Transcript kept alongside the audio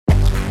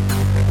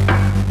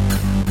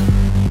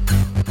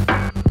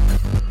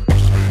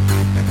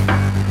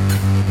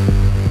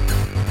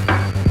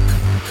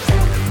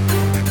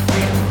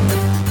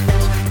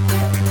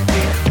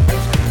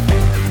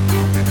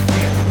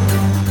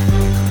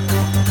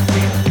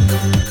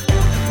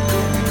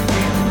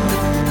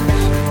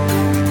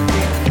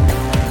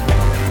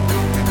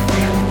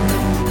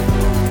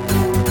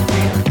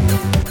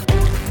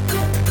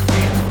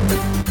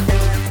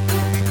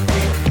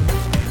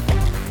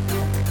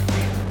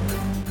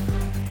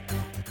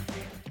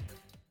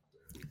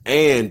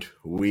And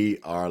we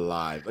are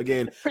live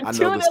again. We're I know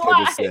doing the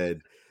it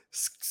live.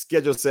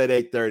 schedule said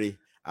 8:30.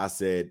 I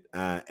said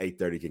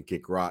 8:30 can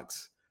kick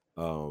rocks.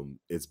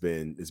 It's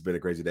been a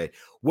crazy day.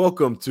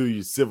 Welcome to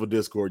your Civil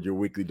Discord, your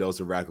weekly dose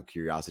of radical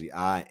curiosity.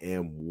 I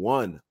am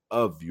one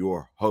of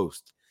your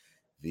hosts,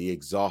 the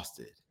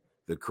exhausted,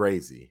 the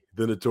crazy,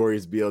 the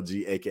notorious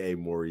BLG, aka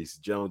Maurice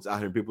Jones, out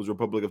here in People's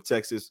Republic of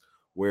Texas,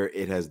 where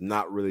it has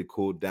not really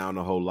cooled down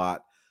a whole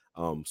lot.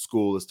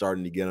 School is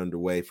starting to get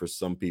underway for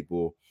some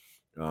people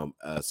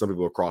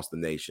across the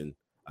nation.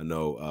 I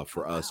know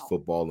for us,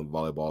 football and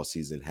volleyball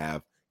season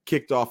have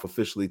kicked off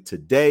officially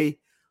today.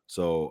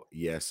 So,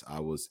 yes, I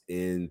was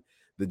in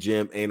the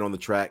gym and on the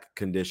track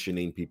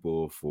conditioning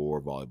people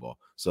for volleyball.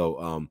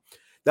 So,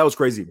 that was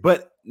crazy.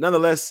 But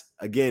nonetheless,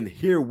 again,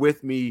 here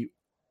with me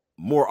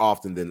more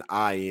often than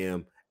I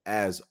am,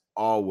 as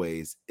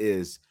always,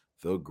 is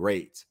the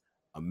great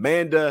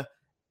Amanda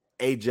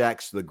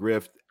Ajax the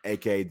Grift,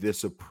 aka the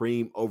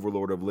Supreme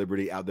Overlord of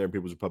Liberty out there in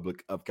People's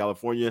Republic of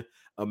California.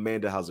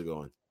 Amanda, how's it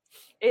going?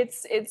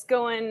 It's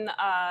going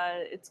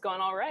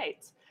all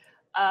right.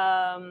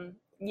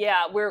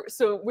 Yeah,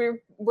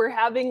 we're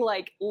having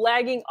like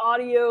lagging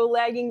audio,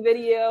 lagging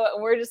video,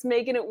 and we're just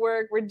making it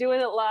work. We're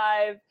doing it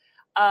live.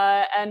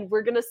 And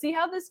we're gonna see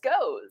how this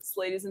goes,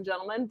 ladies and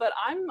gentlemen. But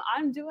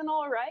I'm doing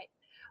all right.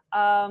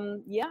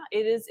 Yeah,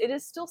 it is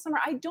still summer.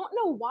 I don't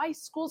know why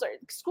schools are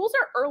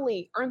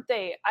early, aren't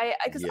they?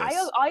 Because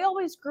Yes. I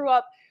always grew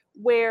up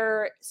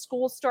where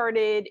school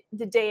started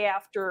the day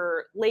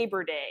after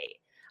Labor Day,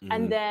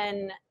 and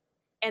then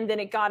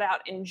it got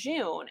out in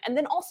June, and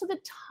then also the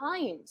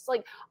times.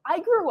 Like I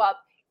grew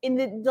up in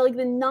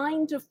the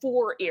 9 to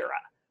 4 era,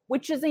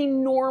 which is a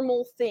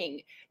normal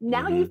thing.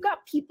 Now you've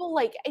got people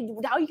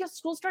now you got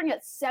school starting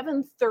at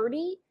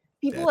 7:30.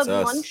 People That's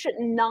have us. lunch at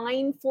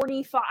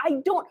 9:45.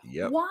 I don't.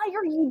 Yep. Why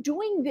are you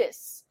doing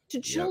this to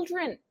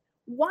children?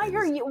 Why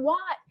are you?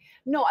 Why?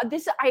 No,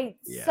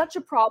 such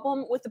a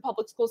problem with the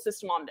public school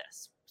system on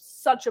this.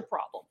 Such a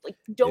problem. Like,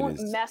 don't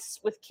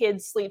mess with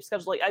kids' sleep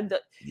schedule. Like,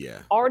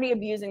 already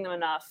abusing them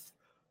enough.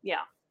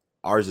 Yeah.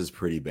 Ours is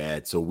pretty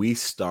bad. So we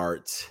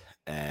start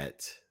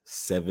at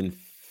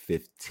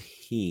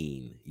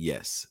 7:15.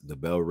 Yes, the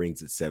bell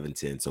rings at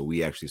 7:10. So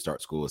we actually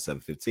start school at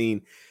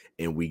 7:15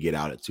 and we get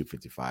out at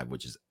 2:55,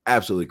 which is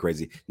absolutely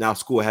crazy. Now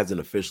school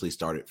hasn't officially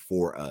started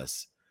for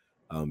us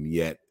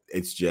yet.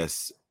 It's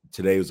just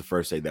today was the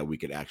first day that we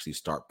could actually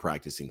start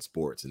practicing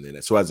sports. And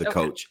then so as a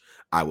coach,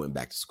 I went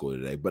back to school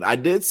today. But I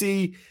did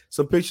see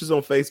some pictures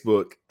on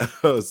Facebook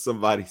of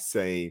somebody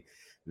saying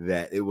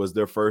that it was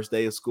their first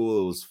day of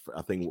school. It was,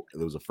 I think it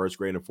was a first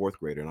grade and fourth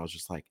grader. And I was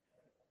just like,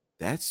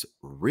 that's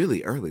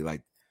really early.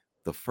 Like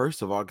the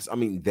 1st of August. I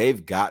mean,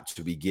 they've got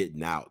to be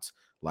getting out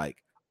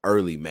like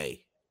early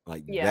May.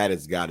 Like that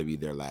has got to be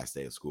their last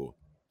day of school.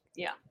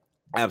 Yeah.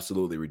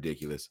 Absolutely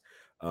ridiculous.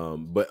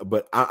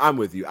 But I'm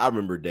with you. I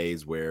remember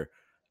days where,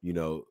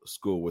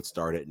 school would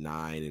start at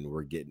 9 and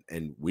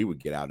we would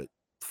get out at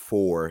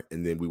 4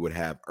 and then we would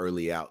have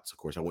early outs. Of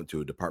course, I went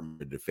to a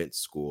Department of Defense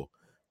school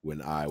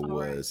when I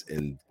was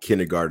in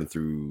kindergarten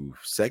through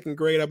 2nd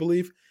grade, I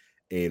believe.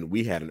 And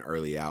we had an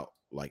early out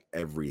like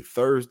every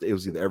Thursday. It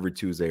was either every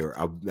Tuesday or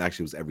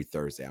actually it was every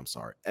Thursday. I'm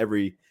sorry.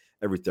 Every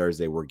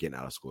Thursday we're getting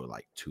out of school at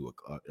like 2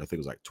 o'clock. I think it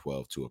was like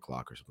 2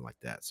 o'clock or something like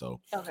that. So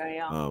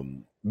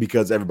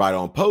because everybody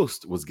on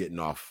post was getting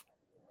off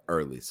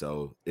early.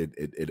 So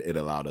it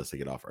allowed us to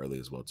get off early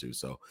as well too.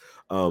 So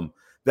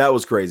that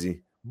was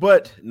crazy.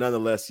 But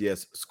nonetheless,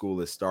 yes,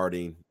 school is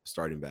starting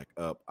back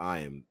up. I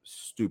am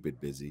stupid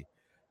busy.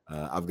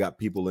 I've got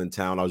people in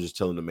town. I was just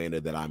telling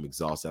Amanda that I'm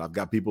exhausted. I've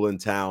got people in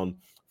town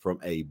from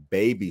a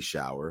baby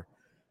shower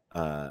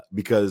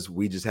because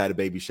we just had a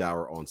baby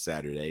shower on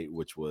Saturday,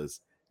 which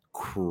was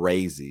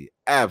crazy.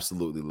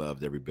 Absolutely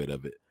loved every bit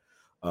of it.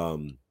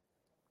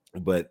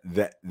 But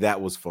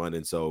that was fun.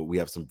 And so we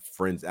have some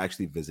friends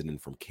actually visiting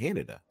from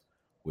Canada,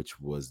 which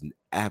was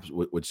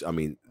which I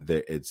mean,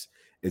 it's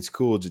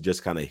cool to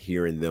just kind of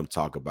hearing them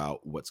talk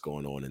about what's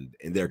going on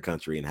in their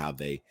country and how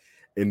they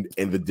and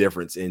the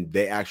difference. And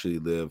they actually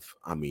live,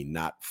 I mean,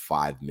 not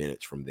 5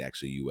 minutes from the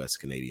actual US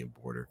Canadian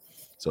border.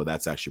 So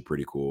that's actually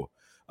pretty cool.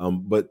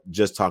 But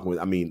just talking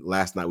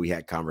last night we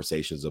had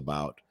conversations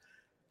about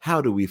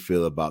how do we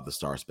feel about the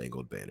Star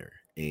Spangled Banner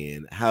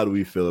and how do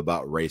we feel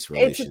about race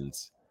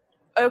relations?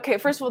 Okay,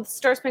 first of all, the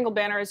Star Spangled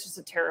Banner is just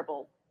a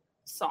terrible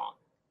song.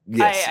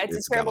 Yes,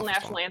 it's a terrible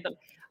national anthem.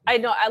 I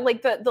know. I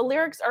like the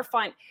lyrics are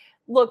fine.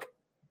 Look,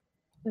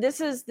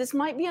 this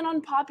might be an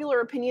unpopular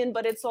opinion,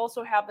 but it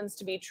also happens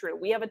to be true.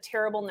 We have a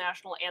terrible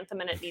national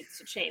anthem, and it needs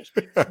to change.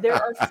 There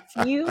are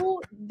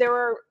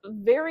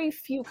very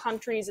few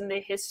countries in the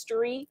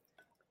history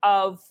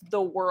of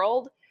the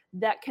world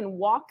that can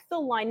walk the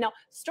line. Now,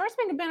 Star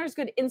Spangled Banner is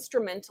good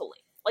instrumentally,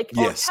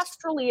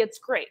 orchestrally, it's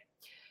great.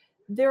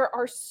 There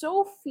are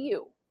so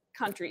few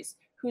countries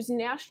whose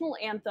national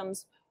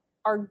anthems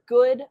are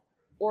good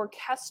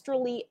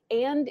orchestrally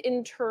and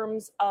in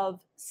terms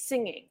of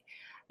singing.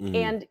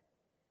 And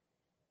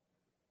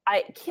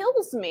it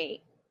kills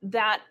me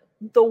that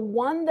the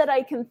one that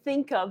I can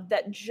think of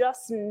that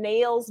just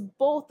nails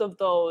both of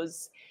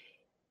those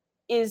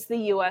is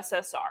the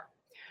USSR.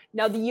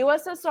 Now, the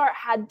USSR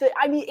had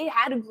it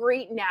had a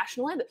great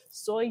national anthem.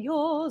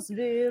 Soyuz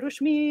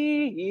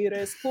Verushmi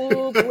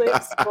Respublik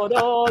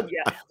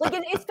Spodobia. Like,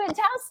 it's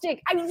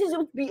fantastic. I mean,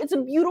 it's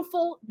a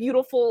beautiful,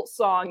 beautiful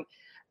song,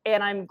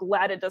 and I'm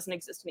glad it doesn't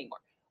exist anymore.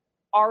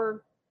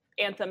 Our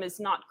anthem is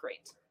not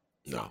great.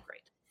 It's not great.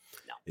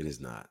 No. It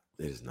is not.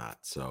 It is not.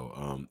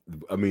 So,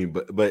 I mean,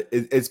 but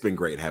it's been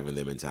great having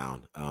them in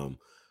town.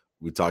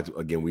 We talked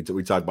again. We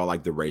talked about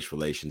like the race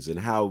relations and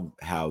how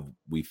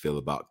we feel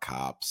about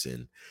cops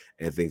and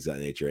things of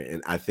that nature.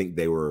 And I think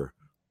they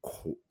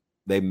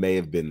may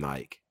have been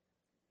like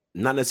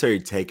not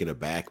necessarily taken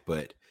aback,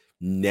 but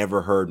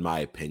never heard my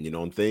opinion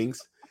on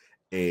things.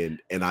 And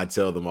I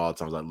tell them all the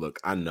time, like, look,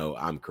 I know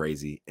I'm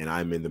crazy and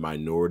I'm in the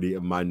minority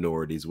of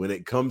minorities when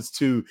it comes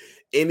to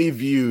any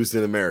views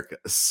in America.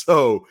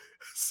 So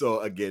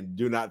again,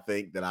 do not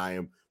think that I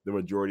am the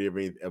majority of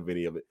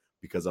any of it,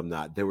 because I'm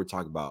not. They were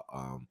talking about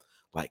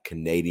like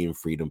Canadian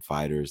freedom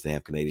fighters. They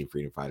have Canadian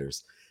freedom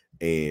fighters,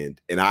 and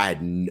I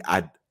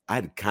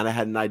had kind of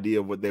had an idea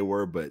of what they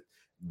were, but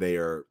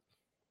they're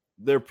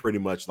pretty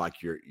much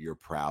like your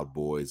Proud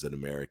Boys in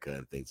America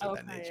and things of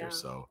that nature. Yeah.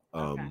 So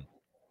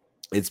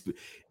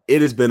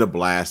it has been a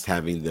blast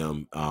having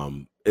them.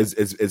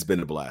 It's been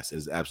a blast.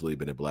 It's absolutely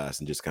been a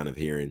blast, and just kind of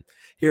hearing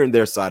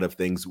their side of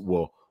things.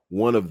 Well,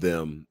 one of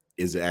them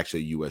is actually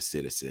a U.S.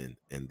 citizen,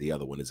 and the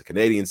other one is a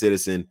Canadian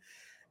citizen.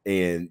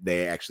 And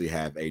they actually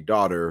have a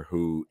daughter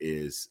who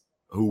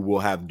will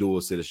have dual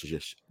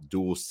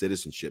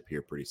citizenship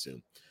here pretty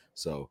soon.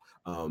 So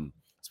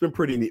it's been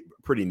pretty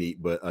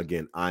neat. But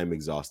again, I'm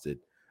exhausted.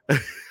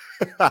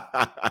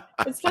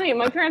 It's funny.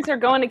 My parents are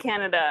going to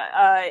Canada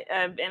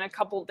in a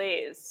couple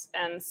days,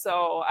 and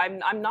so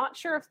I'm not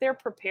sure if they're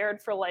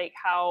prepared for like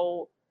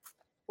how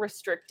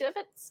restrictive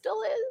it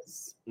still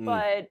is,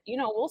 but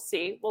we'll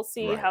see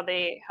right. how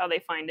they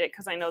find it,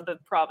 because I know the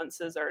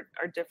provinces are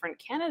different.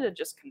 Canada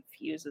just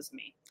confuses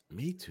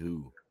me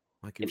too.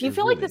 Like, if you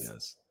feel really like this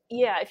does.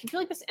 Yeah, if you feel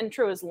like this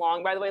intro is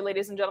long, by the way,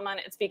 ladies and gentlemen,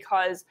 it's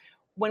because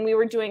when we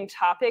were doing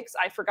topics,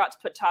 I forgot to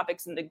put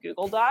topics in the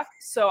Google Doc,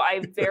 so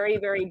I very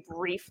very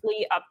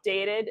briefly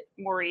updated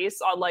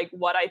Maurice on like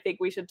what I think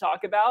we should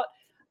talk about.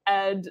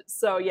 And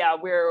so yeah,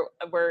 we're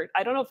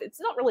I don't know if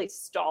it's not really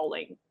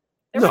stalling.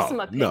 There were some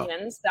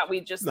opinions that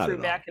we just threw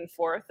back and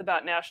forth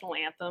about national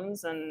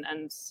anthems and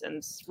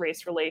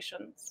race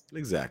relations.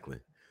 Exactly.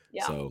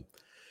 Yeah. So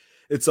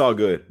it's all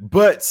good.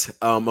 But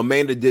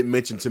Amanda did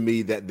mention to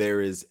me that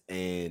there is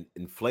an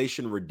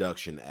Inflation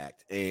Reduction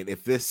Act. And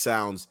if this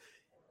sounds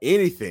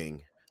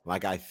anything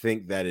like I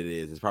think that it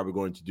is, it's probably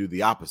going to do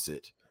the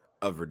opposite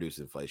of reduce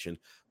inflation,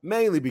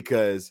 mainly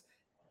because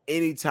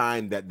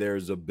anytime that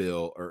there's a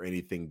bill or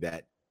anything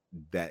that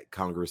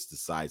Congress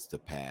decides to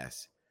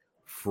pass,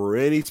 for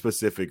any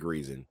specific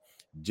reason,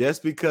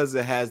 just because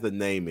it has the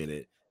name in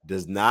it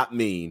does not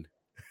mean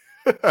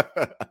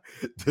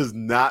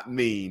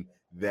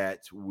that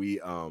we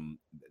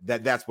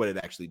that's what it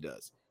actually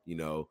does.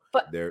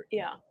 But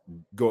yeah,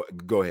 go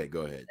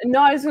ahead. No,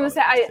 I was going to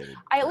say I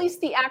at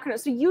least the acronym.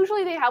 So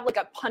usually they have like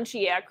a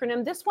punchy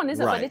acronym. This one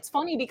isn't, right. But it's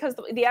funny because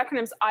the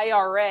acronym's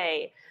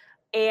IRA,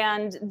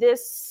 and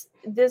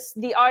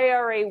the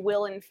IRA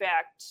will in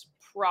fact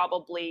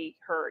probably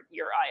hurt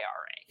your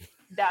IRA.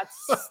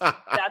 That's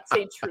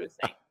a true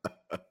thing.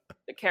 But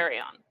carry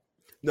on.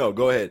 No,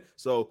 go ahead.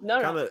 So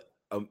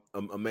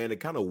Amanda,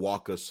 kind of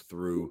walk us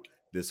through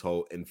this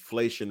whole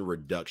Inflation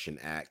Reduction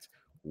Act,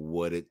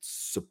 what it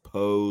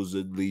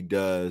supposedly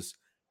does,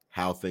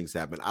 how things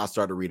happen. I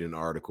started reading an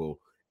article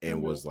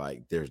and was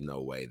like, there's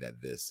no way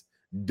that this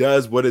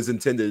does what it's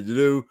intended to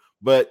do.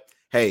 But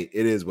hey,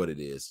 it is what it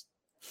is.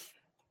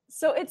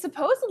 So it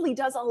supposedly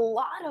does a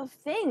lot of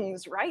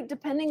things, right?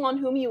 Depending on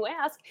whom you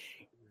ask.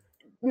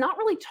 Not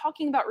really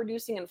talking about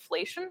reducing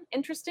inflation,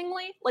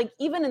 interestingly. Like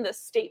even in the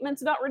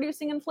statements about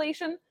reducing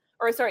inflation,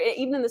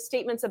 even in the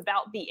statements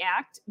about the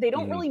act, they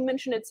don't really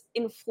mention its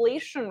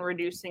inflation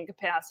reducing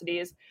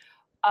capacities.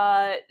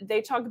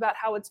 They talk about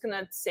how it's going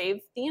to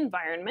save the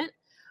environment.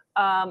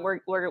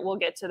 We'll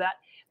get to that.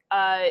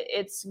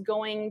 It's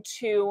going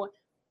to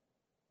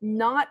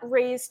not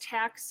raise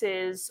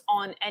taxes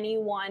on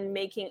anyone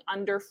making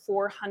under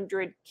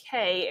 400K,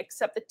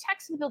 except the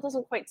text of the bill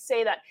doesn't quite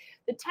say that.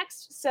 The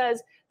text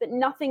says that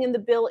nothing in the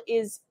bill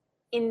is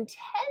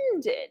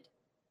intended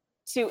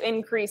to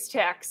increase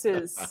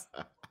taxes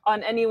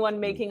on anyone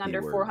making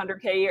under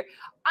 400K a year.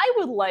 I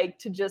would like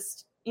to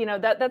just,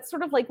 that's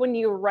sort of like when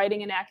you're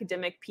writing an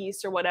academic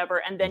piece or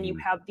whatever, and then you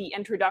have the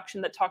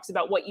introduction that talks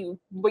about what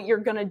you're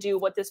going to do,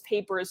 what this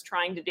paper is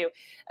trying to do.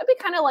 It'd be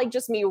kind of like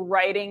just me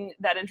writing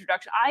that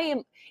introduction.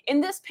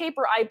 In this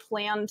paper, I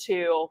plan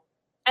to,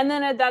 and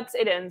then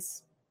it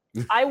ends.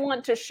 I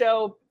want to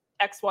show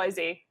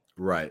XYZ.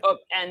 Right.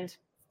 And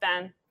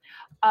then,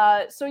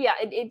 so yeah,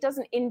 it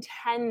doesn't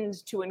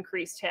intend to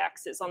increase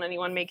taxes on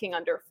anyone making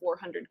under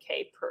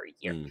 400K per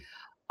year.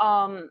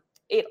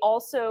 It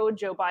also,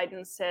 Joe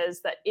Biden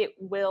says that it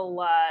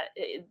will,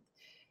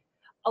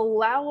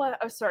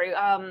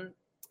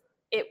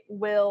 it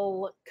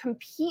will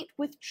compete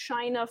with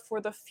China for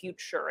the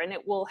future, and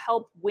it will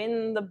help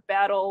win the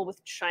battle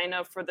with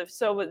China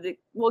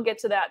we'll get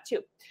to that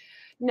too.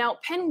 Now,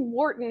 Penn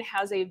Wharton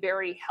has a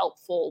very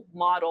helpful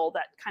model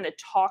that kind of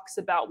talks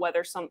about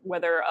whether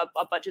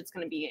a budget's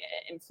going to be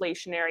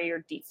inflationary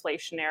or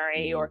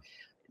deflationary, or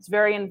it's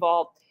very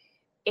involved.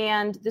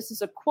 And this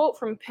is a quote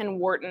from Penn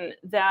Wharton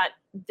that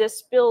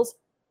this bill's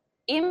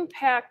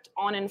impact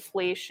on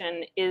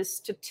inflation is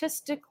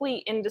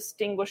statistically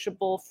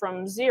indistinguishable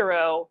from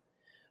zero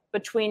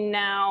between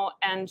now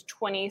and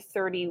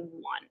 2031.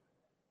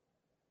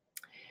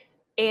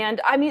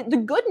 And I mean, the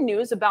good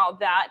news about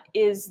that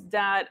is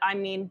that, I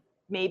mean,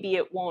 maybe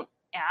it won't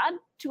add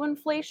to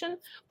inflation,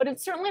 but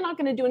it's certainly not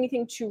going to do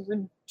anything to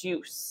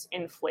reduce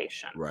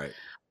inflation. Right.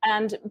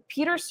 And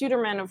Peter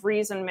Suderman of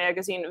Reason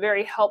magazine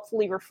very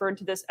helpfully referred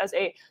to this as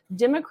a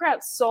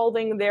Democrats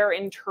solving their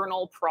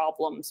internal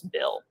problems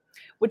bill,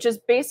 which is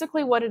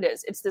basically what it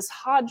is. It's this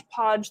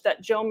hodgepodge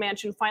that Joe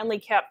Manchin finally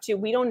capped to.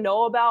 We don't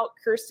know about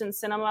Kyrsten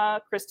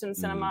Sinema.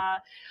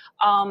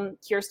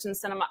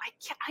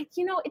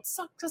 It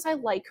sucks because I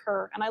like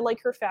her and I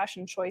like her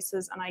fashion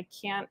choices, and I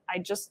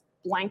just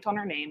blanked on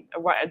her name,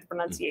 the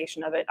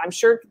pronunciation of it. I'm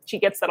sure she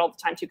gets that all the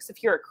time too, because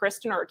if you're a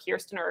Kristen or a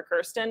Kirsten or a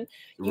Kirsten,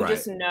 you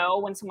just know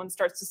when someone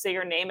starts to say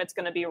your name, it's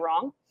going to be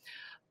wrong.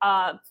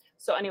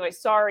 So anyway,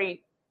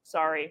 sorry.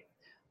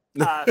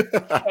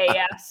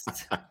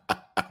 KS.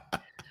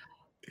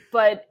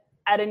 But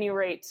at any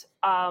rate,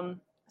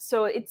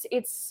 so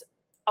it's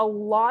a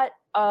lot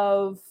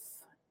of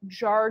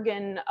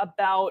jargon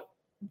about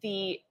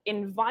the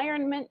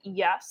environment.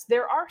 Yes,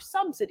 there are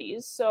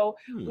subsidies. So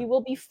we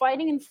will be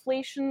fighting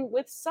inflation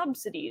with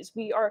subsidies.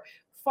 We are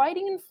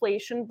fighting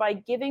inflation by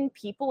giving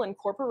people and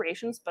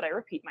corporations, but I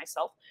repeat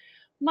myself,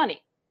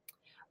 money.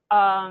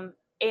 But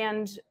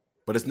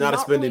it's not a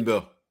spending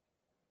bill.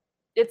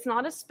 It's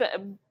not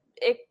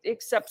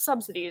except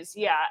subsidies.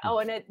 Yeah. Oh,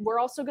 and we're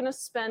also going to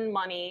spend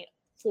money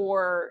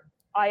for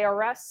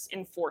IRS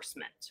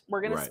enforcement.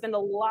 We're going to spend a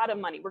lot of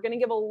money. We're going to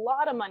give a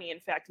lot of money, in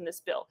fact, in this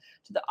bill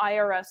to the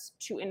IRS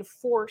to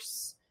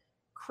enforce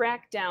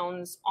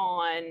crackdowns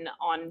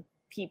on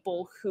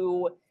people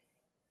who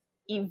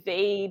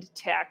evade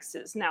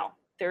taxes. Now,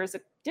 there's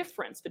a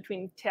difference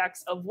between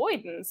tax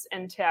avoidance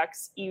and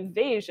tax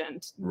evasion.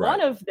 One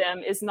of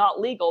them is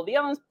not legal. The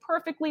other is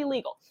perfectly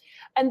legal.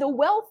 And the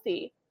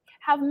wealthy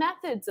have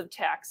methods of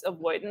tax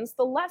avoidance.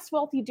 The less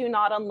wealthy do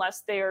not,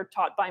 unless they are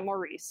taught by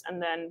Maurice. And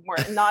then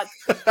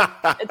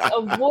it's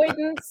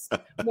avoidance.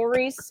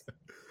 Maurice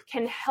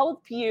can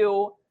help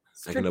you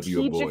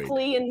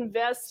strategically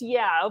invest.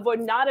 Yeah,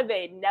 avoid, not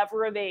evade,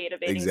 never evade.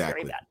 Evading is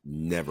very bad.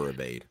 Never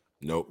evade.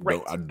 Nope.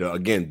 Right.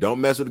 Don't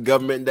mess with the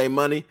government and their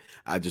money.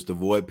 I just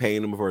avoid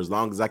paying them for as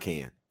long as I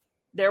can.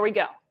 There we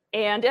go.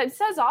 And it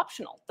says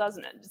optional,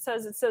 doesn't it?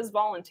 It says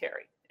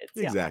voluntary.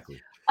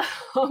 Exactly.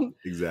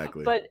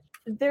 Exactly. But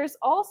there's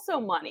also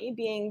money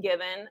being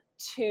given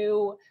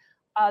to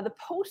the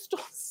Postal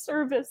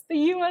Service, the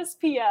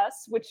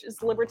USPS, which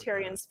is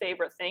libertarians'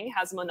 favorite thing,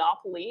 has a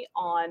monopoly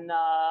on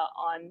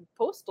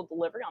postal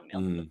delivery, on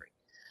mail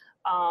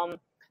delivery,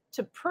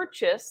 to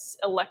purchase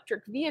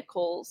electric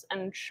vehicles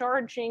and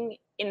charging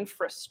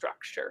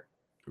infrastructure.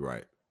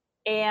 Right.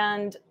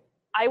 And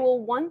I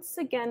will once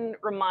again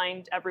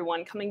remind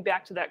everyone, coming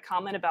back to that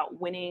comment about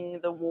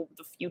winning the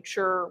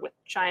future with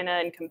China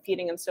and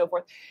competing and so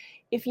forth,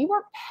 if you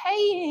are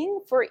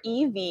paying for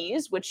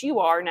EVs, which you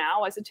are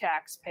now as a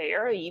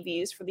taxpayer,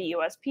 EVs for the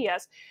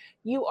USPS,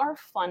 you are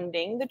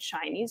funding the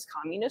Chinese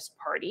Communist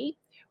Party.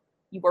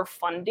 You are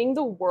funding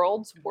the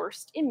world's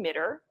worst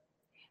emitter.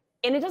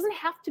 And it doesn't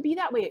have to be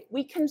that way.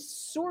 We can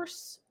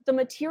source the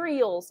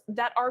materials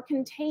that are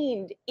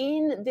contained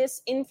in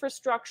this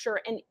infrastructure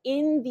and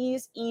in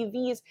these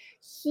EVs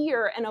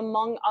here and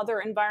among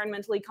other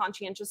environmentally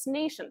conscientious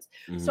nations.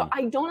 So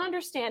I don't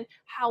understand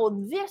how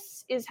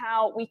this is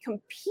how we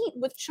compete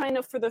with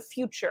China for the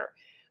future.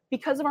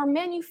 Because of our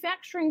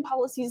manufacturing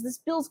policies, this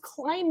bill's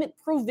climate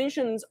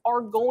provisions are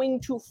going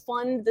to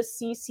fund the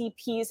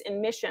CCP's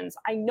emissions.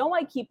 I know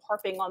I keep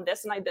harping on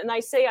this, and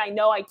I say I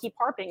know I keep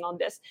harping on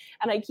this,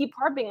 and I keep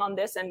harping on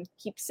this and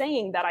keep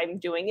saying that I'm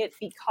doing it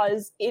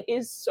because it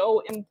is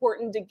so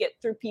important to get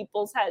through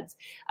people's heads.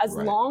 As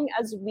long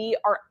as we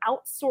are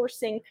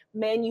outsourcing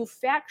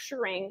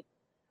manufacturing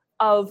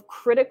of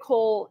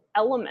critical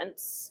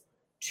elements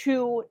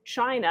to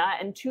China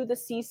and to the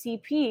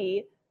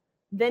CCP,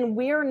 then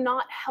we're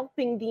not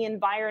helping the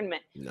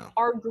environment. No.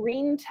 Our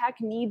green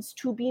tech needs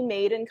to be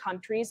made in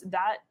countries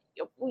that,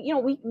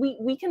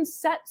 we can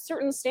set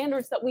certain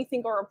standards that we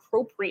think are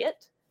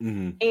appropriate.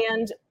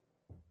 And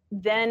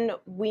then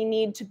we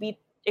need to be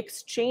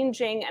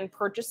exchanging and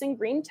purchasing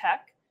green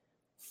tech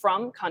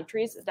from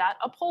countries that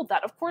uphold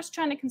that. Of course,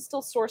 China can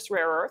still source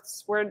rare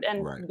earths,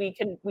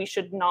 we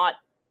should not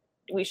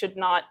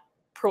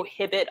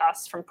prohibit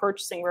us from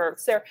purchasing rare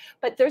earths there,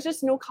 but there's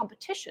just no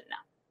competition now.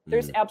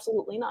 There's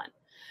absolutely none.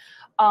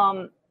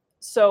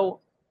 So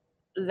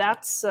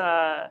that's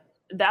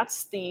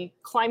the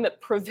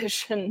climate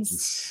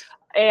provisions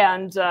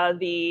and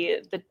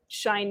the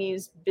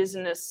Chinese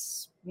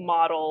business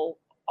model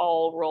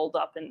all rolled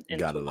up into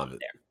Gotta one love it.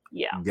 there.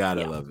 Yeah,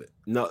 Gotta yeah. love it.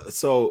 No,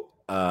 so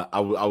I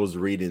was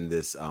reading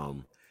this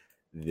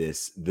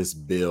this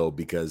bill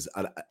because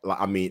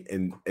I mean,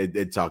 and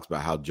it talks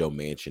about how Joe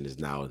Manchin is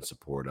now in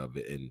support of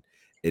it, and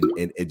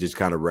it just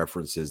kind of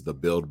references the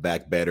Build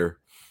Back Better,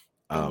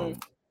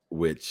 Mhm.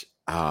 which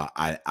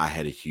I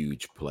had a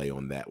huge play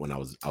on that when I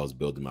was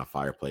building my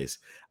fireplace.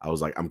 I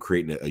was like, I'm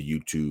creating a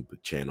YouTube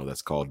channel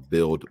that's called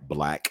Build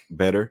Black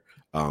Better,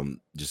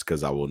 just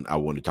because I want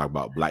to talk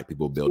about Black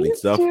people building Please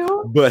stuff,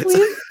 do. but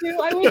Please do.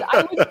 I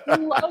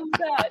would love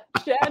that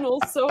channel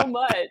so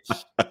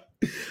much.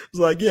 it's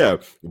like, yeah,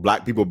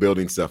 Black people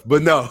building stuff,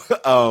 but no,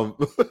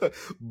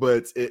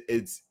 but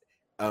it's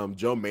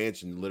Joe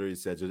Manchin literally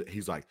said,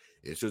 he's like,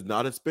 it's just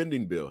not a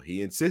spending bill.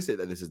 He insisted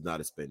that this is not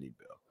a spending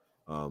bill.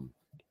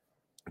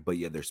 But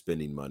yeah, they're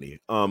spending money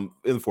in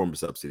the form of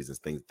subsidies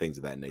and things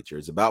of that nature.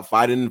 It's about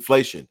fighting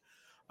inflation.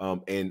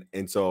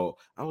 And so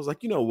I was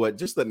like, you know what,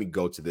 just let me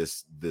go to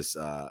this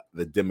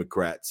the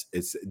Democrats.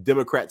 It's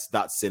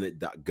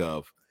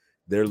democrats.senate.gov,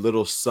 their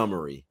little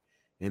summary,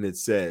 and it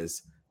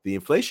says the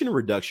Inflation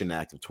Reduction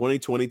Act of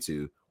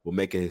 2022 will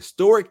make a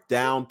historic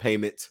down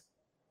payment.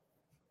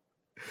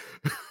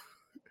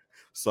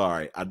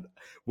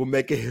 Will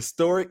make a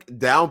historic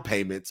down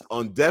payment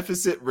on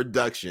deficit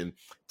reduction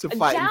to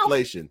fight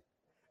inflation.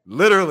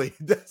 Literally,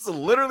 that's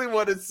literally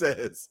what it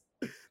says.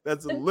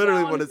 That's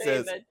literally what it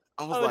says.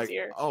 I was like,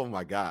 dear. Oh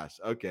my gosh.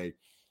 Okay.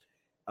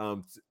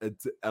 On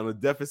a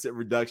deficit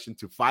reduction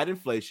to fight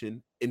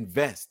inflation,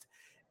 invest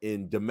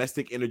in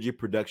domestic energy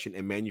production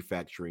and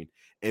manufacturing,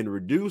 and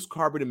reduce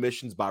carbon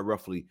emissions by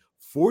roughly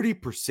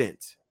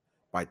 40%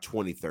 by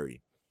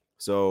 2030.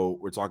 So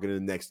we're talking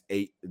in the next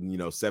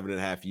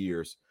 7.5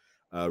 years,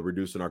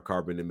 reducing our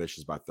carbon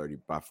emissions by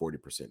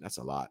 40%. That's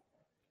a lot.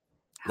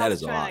 That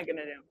is a lot. How's China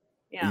gonna do?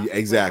 Yeah,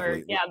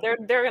 exactly.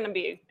 They're going to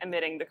be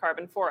emitting the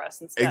carbon for us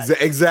instead.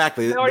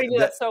 Exactly. They already do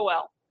that so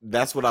well.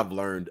 That's what I've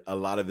learned. A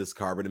lot of this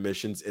carbon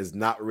emissions is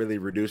not really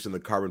reducing the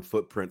carbon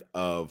footprint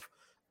of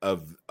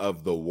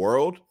the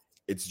world.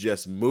 It's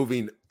just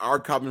moving our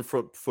carbon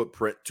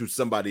footprint to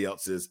somebody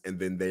else's, and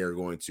then they are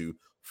going to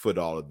foot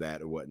all of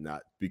that or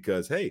whatnot.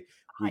 Because hey,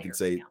 we can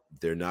say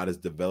they're not as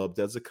developed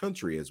as a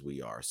country as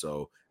we are.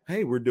 So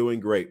hey, we're doing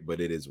great, but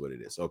it is what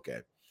it is. Okay.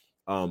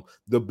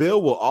 The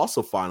bill will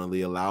also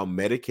finally allow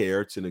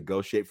Medicare to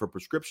negotiate for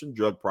prescription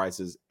drug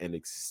prices and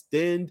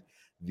extend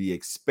the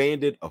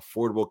expanded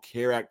Affordable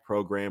Care Act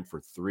program for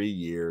 3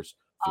 years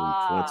through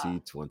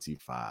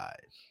 2025.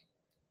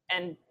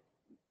 And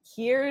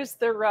here's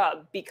the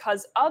rub,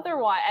 because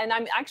otherwise, and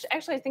I'm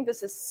actually I think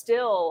this is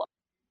still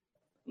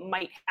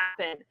might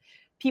happen.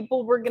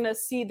 People were going to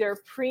see their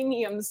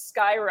premiums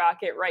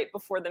skyrocket right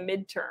before the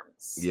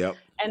midterms. Yep.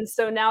 And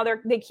so now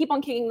they keep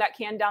on kicking that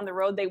can down the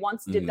road. They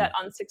once did that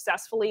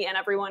unsuccessfully, and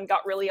everyone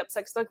got really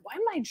upset. Like, why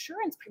did my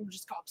insurance premium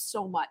just go up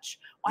so much?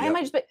 Why am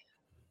I just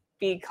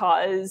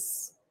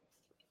because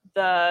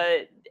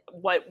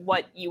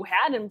what you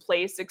had in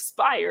place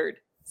expired.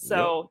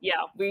 So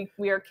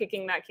we are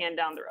kicking that can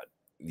down the road.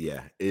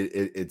 Yeah,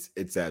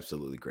 it's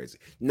absolutely crazy.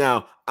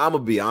 Now, I'm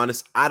gonna be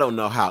honest, I don't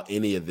know how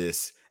any of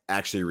this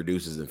actually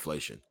reduces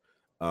inflation.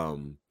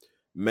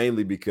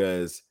 Mainly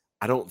because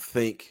I don't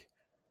think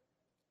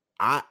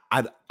I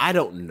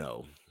don't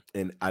know,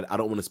 and I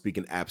don't want to speak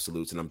in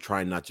absolutes, and I'm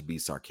trying not to be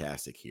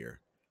sarcastic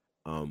here.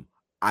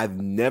 I've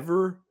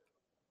never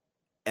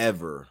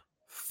ever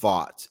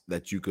thought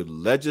that you could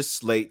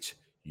legislate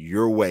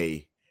your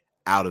way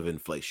out of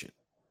inflation.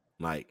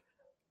 Like,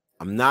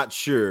 I'm not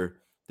sure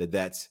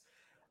that's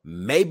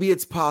maybe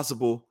it's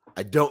possible.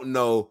 I don't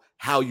know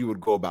how you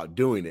would go about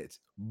doing it,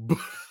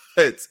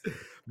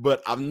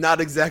 but I'm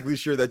not exactly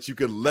sure that you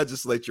could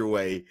legislate your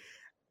way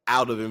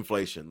out of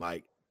inflation.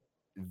 Like,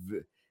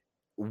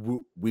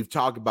 we've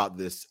talked about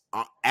this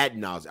ad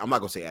nauseum. I'm not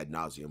gonna say ad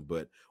nauseum,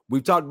 but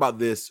we've talked about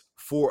this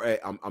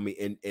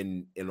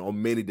in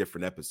on many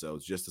different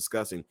episodes, just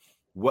discussing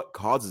what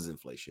causes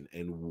inflation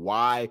and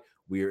why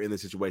we are in the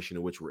situation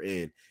in which we're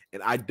in.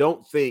 And I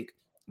don't think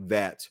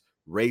that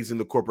raising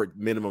the corporate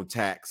minimum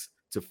tax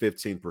to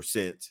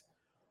 15%,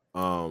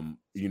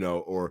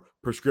 or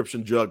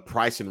prescription drug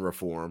pricing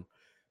reform.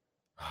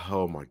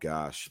 Oh my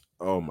gosh.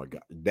 Oh my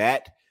God.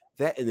 That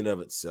in and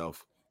of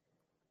itself.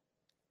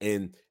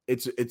 And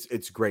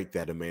it's great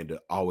that Amanda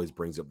always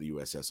brings up the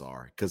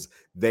USSR, because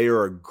they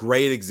are a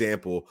great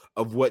example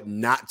of what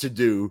not to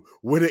do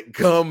when it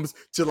comes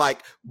to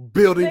like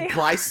building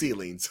price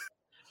ceilings.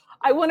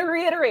 I want to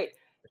reiterate,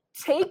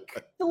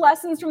 take the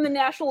lessons from the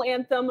national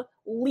anthem,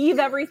 leave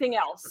everything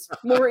else.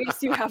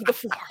 Maurice, you have the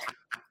floor.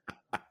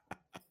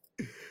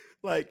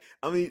 Like,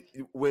 I mean,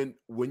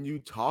 when you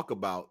talk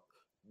about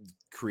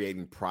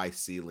creating price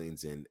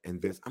ceilings and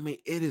this, I mean,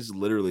 it is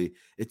literally,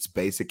 it's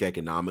basic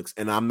economics.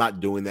 And I'm not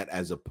doing that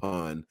as a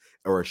pun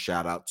or a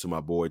shout out to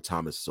my boy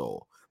Thomas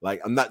Sowell. Like,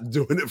 I'm not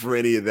doing it for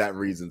any of that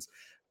reasons.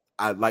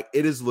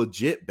 It is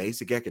legit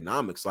basic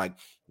economics. Like,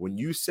 when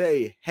you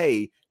say,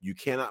 hey, you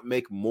cannot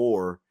make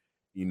more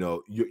You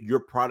know, your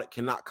product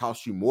cannot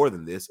cost you more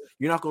than this.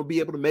 You're not going to be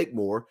able to make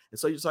more. And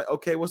so you're just like,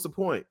 okay, what's the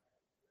point?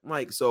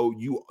 Like, so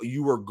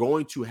you are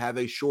going to have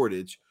a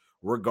shortage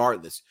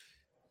regardless.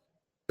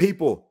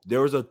 People,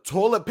 there was a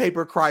toilet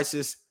paper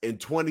crisis in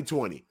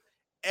 2020.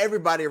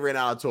 Everybody ran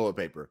out of toilet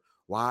paper.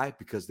 Why?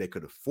 Because they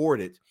could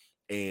afford it,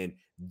 and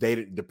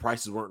the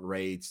prices weren't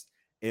raised.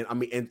 And I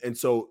mean, and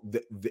so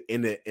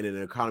in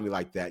an economy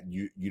like that,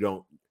 you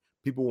don't,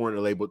 people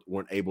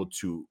weren't able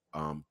to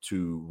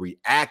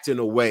react in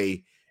a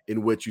way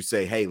in which you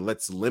say, hey,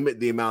 let's limit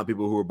the amount of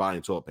people who are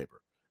buying toilet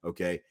paper.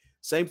 Okay.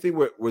 Same thing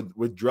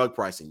with drug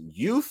pricing.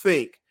 You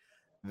think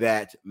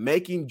that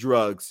making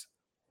drugs,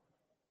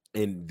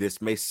 and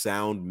this may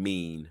sound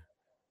mean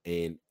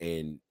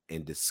and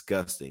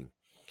disgusting,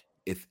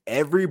 if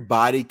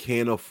everybody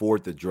can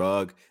afford the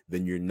drug,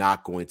 then you're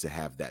not going to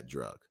have that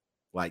drug.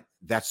 Like,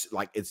 that's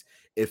like, it's,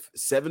 if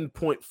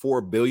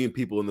 7.4 billion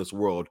people in this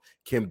world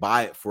can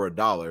buy it for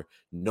 $1,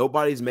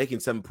 nobody's making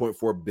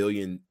 7.4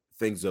 billion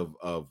things of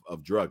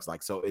drugs.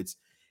 Like, so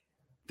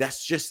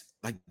that's just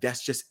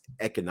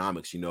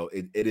economics. You know,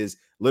 it is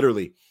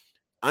literally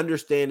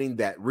understanding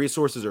that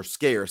resources are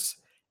scarce,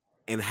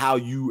 and how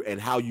you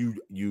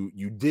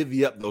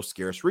divvy up those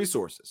scarce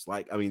resources.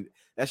 Like, I mean,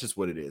 that's just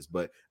what it is.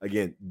 But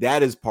again,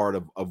 that is part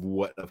of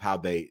how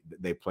they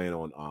plan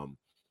on,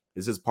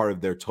 this is part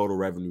of their total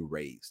revenue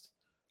raised.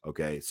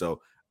 Okay.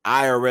 So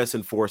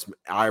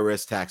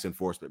IRS tax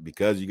enforcement,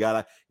 because you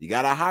gotta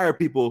hire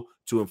people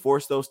to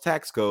enforce those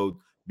tax code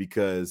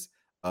because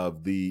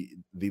of the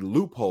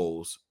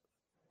loopholes,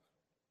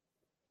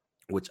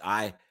 which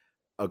I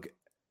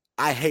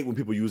hate when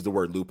people use the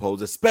word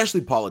loopholes,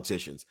 especially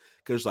politicians,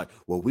 because it's like,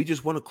 well, we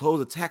just want to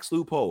close a tax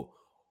loophole.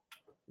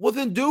 Well,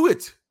 then do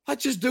it.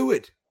 Let's just do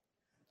it.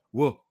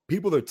 Well,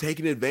 people are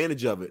taking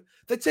advantage of it.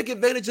 They take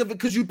advantage of it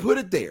because you put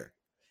it there.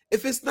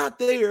 If it's not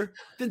there,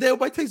 then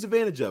everybody takes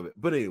advantage of it.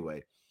 But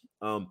anyway,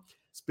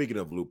 speaking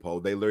of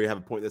loophole, they literally have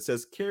a point that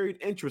says carried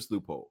interest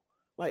loophole.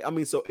 Like, I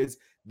mean, so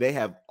they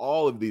have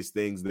all of these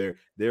things. They're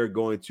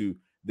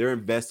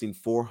investing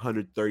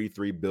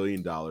 $433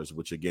 billion,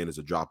 which again is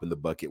a drop in the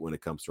bucket when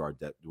it comes to our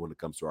debt, when it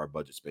comes to our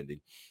budget spending.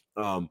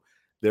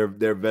 They're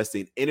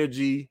investing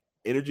energy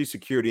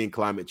security, and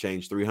climate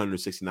change.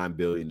 $369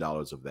 billion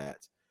of that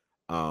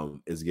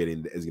is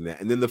getting that.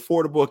 And then the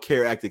Affordable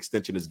Care Act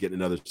extension is getting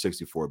another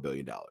 $64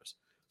 billion.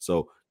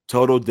 So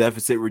total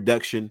deficit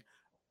reduction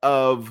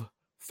of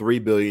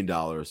 $3 billion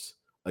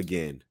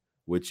again,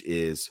 which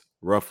is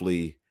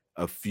roughly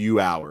a few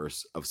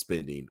hours of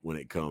spending when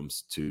it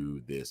comes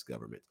to this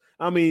government.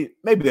 I mean,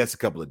 maybe that's a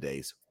couple of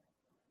days.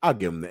 I'll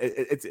give them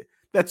that.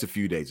 That's a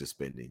few days of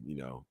spending. You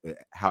know,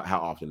 how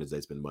often does they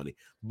spend money?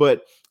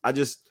 But I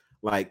just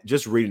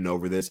reading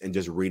over this and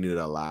just reading it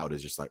aloud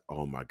is just like,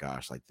 oh my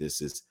gosh, like this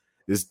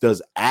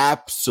does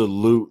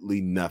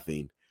absolutely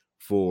nothing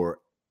for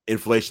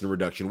inflation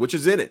reduction, which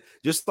is in it.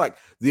 Just like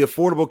the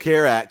Affordable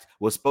Care Act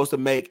was supposed to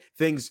make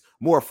things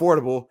more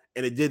affordable,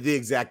 and it did the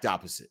exact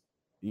opposite.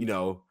 You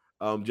know,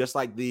 just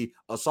like the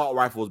assault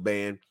rifles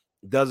ban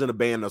doesn't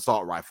ban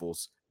assault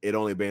rifles. It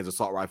only bans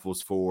assault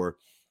rifles for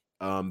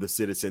the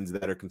citizens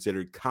that are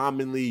considered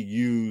commonly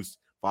used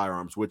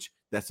firearms, which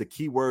that's a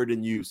key word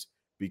in use,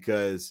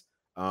 because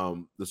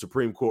the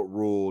Supreme Court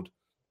ruled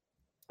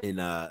in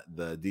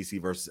the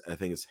DC versus, I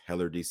think it's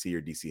Heller DC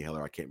or DC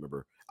Heller, I can't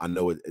remember. I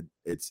know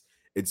it's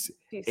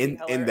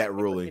in that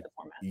ruling,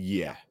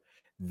 yeah,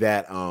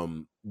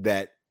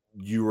 that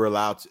you were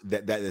allowed to,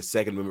 that the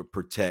Second Amendment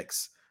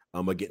protects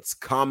against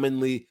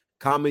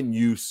common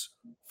use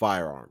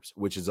firearms,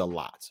 which is a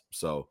lot.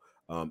 So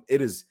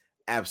it is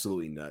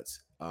absolutely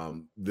nuts.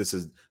 This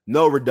is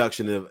no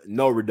reduction of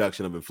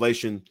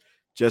inflation,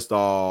 just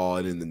all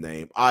in the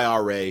name.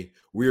 IRA,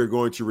 we are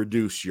going to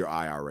reduce your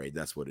IRA.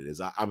 That's what it is.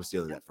 I'm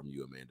stealing that from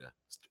you, Amanda.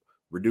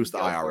 Reduce the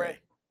IRA.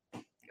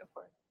 Go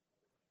for it.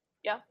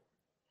 Yeah.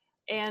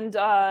 And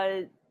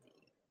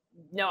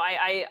no,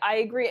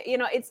 I agree. You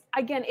know, it's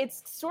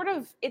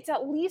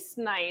at least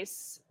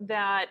nice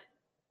that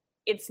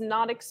it's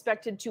not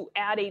expected to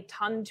add a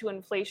ton to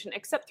inflation,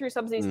 except through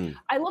subsidies.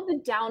 I love the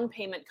down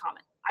payment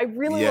comment. I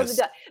really love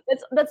the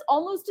that's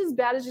almost as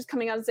bad as just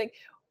coming out and saying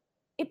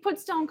it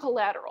puts down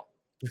collateral.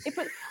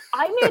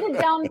 I made a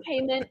down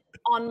payment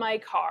on my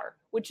car,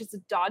 which is a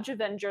Dodge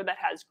Avenger that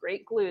has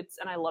great glutes,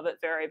 and I love it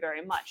very,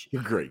 very much.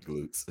 Great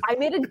glutes. I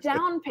made a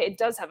down payment. It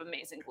does have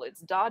amazing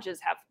glutes. Dodges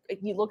have.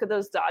 You look at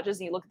those Dodges,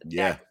 and you look at the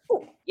back.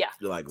 Ooh, yeah,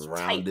 they're like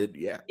rounded.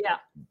 Tight. Yeah.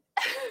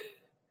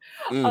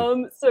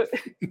 So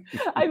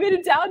I made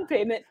a down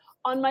payment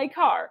on my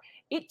car.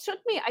 It took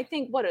me, I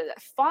think,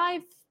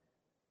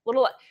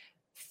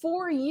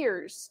 4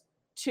 years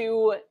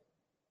to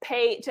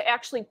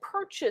actually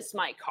purchase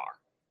my car.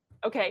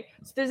 Okay,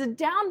 so there's a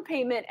down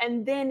payment,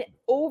 and then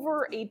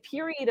over a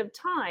period of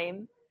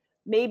time,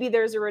 maybe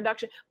there's a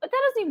reduction. But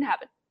that doesn't even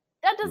happen.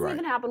 That doesn't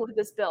even happen with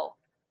this bill,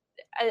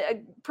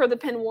 per the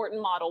Penn-Wharton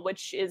model,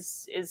 which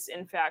is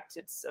in fact,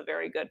 it's a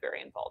very good,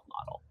 very involved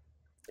model,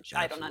 which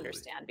I don't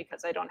understand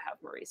because I don't have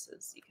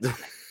Maurice's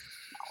economic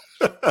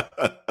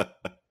knowledge.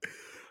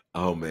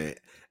 Oh man,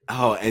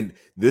 Oh, and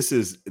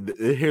here's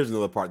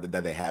another part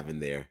that they have in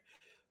there.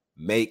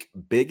 Make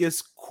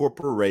biggest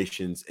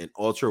corporations and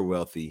ultra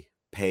wealthy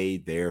pay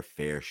their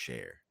fair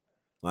share.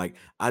 Like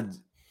I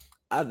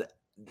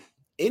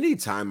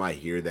anytime I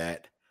hear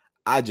that,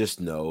 I just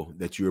know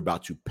that you're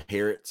about to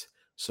parrot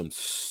some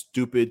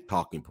stupid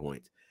talking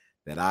point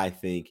that I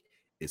think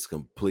is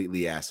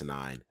completely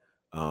asinine.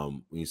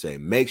 When you say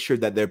make sure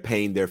that they're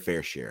paying their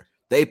fair share,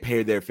 they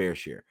pay their fair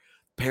share,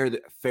 pay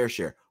their fair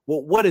share.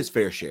 Well, what is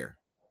fair share?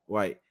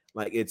 Right?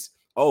 Like it's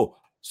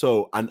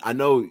so I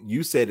know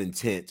you said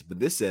intent, but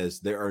this says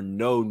there are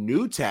no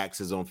new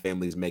taxes on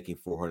families making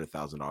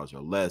 $400,000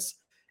 or less,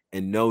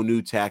 and no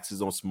new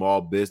taxes on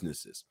small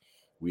businesses.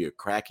 We are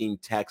cracking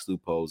tax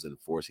loopholes and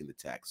enforcing the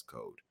tax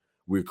code.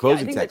 We're Yeah, I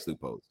closing think that tax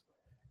loopholes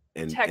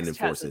and text has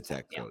enforcing the its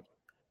tax yeah. code.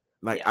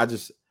 Like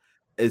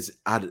Yeah.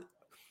 I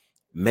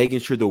making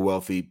sure the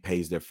wealthy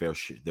pays their fair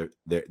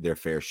their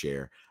fair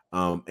share.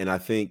 And I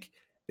think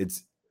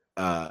it's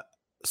uh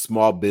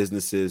small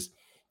businesses.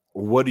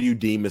 What do you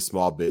deem as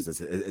small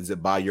business? Is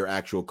it by your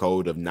actual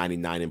code of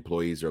 99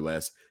 employees or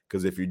less?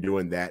 Because if you're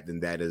doing that, then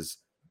that is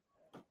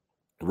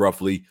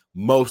roughly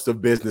most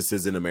of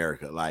businesses in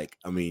America. Like,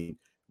 I mean,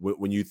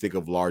 when you think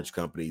of large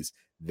companies,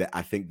 that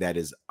I think that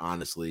is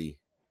honestly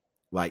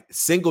like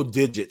single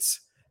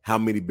digits how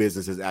many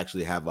businesses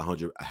actually have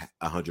 100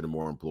 or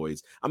more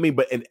employees. I mean,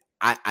 but and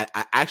I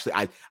actually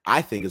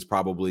I think it's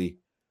probably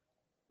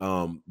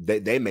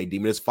they may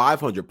deem it as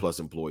 500 plus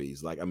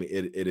employees. Like, I mean,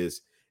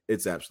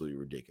 it's absolutely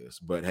ridiculous.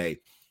 But hey,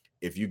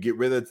 if you get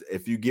rid of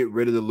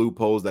the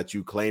loopholes that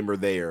you claim are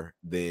there,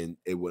 then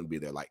it wouldn't be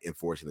there. Like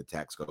enforcing the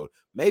tax code.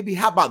 Maybe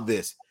how about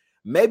this?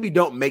 Maybe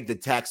don't make the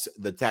tax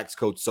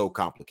code so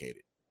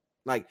complicated.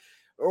 Like,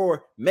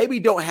 or maybe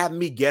don't have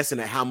me guessing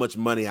at how much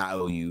money I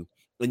owe you,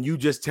 and you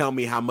just tell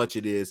me how much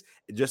it is,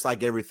 just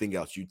like everything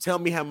else. You tell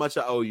me how much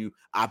I owe you,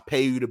 I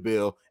pay you the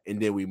bill,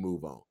 and then we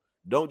move on.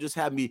 Don't just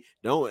have me,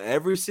 don't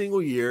every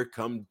single year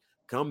come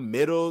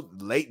middle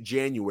late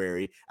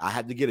January, I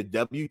have to get a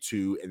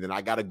W-2, and then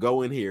I got to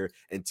go in here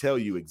and tell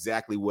you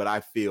exactly what I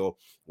feel,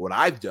 what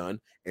I've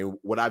done, and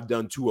what I've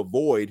done to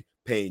avoid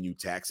paying you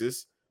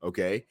taxes.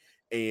 Okay.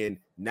 And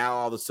now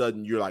all of a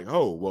sudden you're like,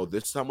 oh, well,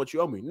 this is how much you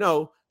owe me.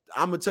 No,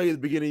 I'm gonna tell you at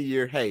the beginning of the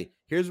year, hey,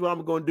 here's what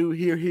I'm gonna do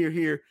here, here,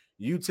 here.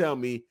 You tell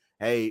me,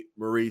 hey,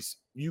 Maurice,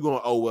 you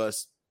gonna owe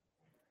us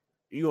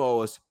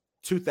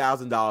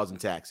 $2,000 in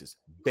taxes.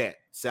 Bet.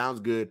 Sounds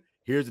good.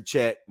 Here's a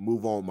check.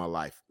 Move on with my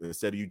life.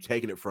 Instead of you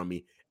taking it from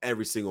me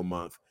every single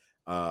month,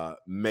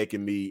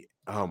 making me,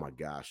 oh my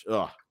gosh,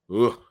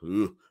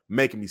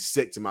 making me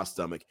sick to my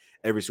stomach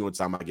every single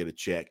time I get a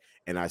check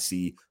and I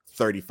see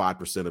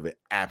 35% of it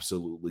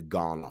absolutely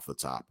gone off the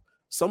top.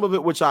 Some of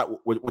it, which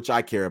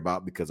I care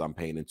about because I'm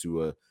paying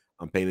into a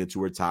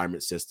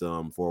retirement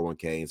system,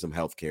 401k, and some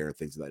healthcare and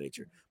things of that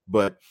nature.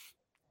 But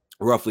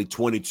roughly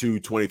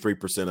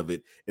 23% of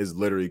it is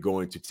literally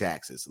going to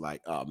taxes.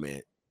 Like, oh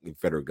man, the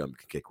federal government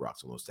can kick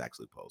rocks on those tax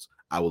loopholes.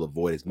 I will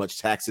avoid as much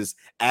taxes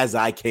as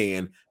I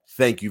can.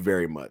 Thank you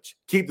very much.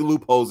 Keep the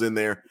loopholes in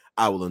there.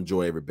 I will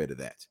enjoy every bit of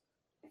that.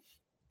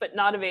 But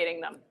not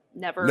evading them.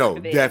 Never. No,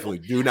 definitely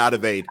do not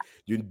evade.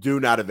 You do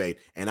not evade.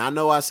 And I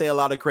know I say a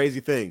lot of crazy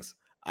things.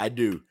 I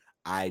do.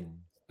 I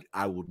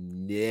will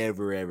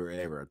never, ever,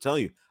 ever. I'm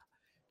telling you,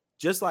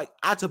 just like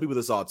I tell people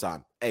this all the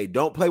time. Hey,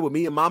 don't play with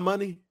me and my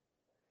money.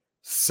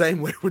 Same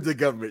way with the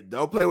government.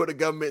 Don't play with the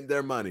government and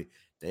their money.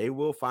 They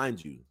will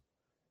find you.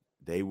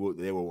 They will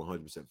 100%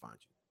 find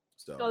you.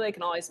 So they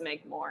can always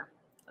make more,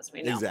 as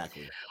we know.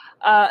 Exactly.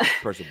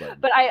 Press a button.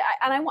 But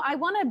I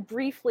want to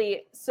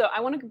briefly. So I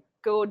want to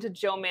go to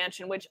Joe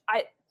Manchin, which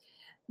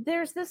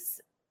there's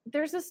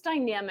this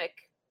dynamic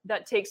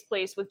that takes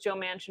place with Joe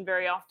Manchin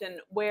very often,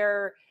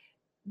 where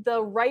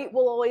the right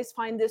will always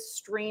find this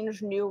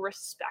strange new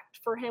respect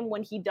for him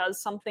when he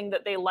does something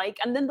that they like.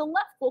 And then the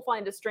left will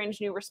find a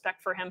strange new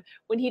respect for him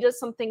when he does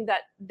something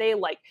that they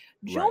like.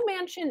 Joe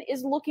Manchin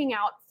is looking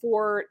out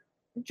for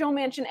Joe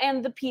Manchin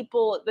and the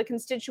people, the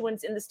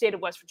constituents in the state of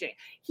West Virginia.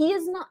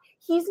 He's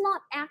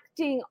not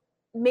acting.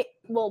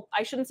 Well,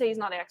 I shouldn't say he's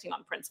not acting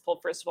on principle,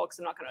 first of all, because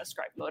I'm not going to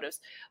ascribe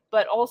motives,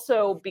 but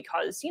also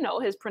because,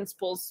 his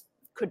principles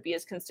could be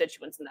his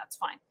constituents, and that's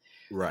fine.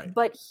 Right.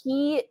 But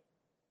he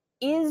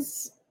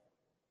is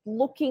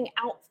looking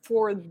out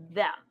for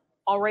them.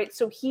 All right.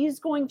 So he's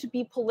going to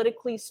be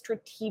politically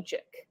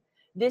strategic.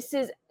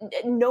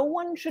 No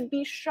one should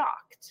be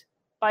shocked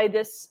by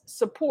this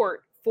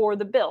support for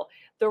the bill.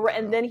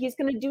 And then he's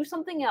going to do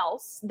something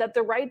else that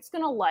the right's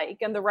going to like,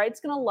 and the right's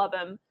going to love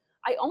him.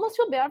 I almost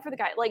feel bad for the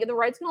guy. Like, the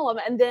right's going to love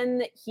him, and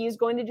then he's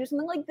going to do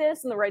something like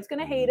this, and the right's going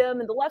to hate him,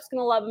 and the left's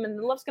going to love him, and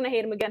the left's going to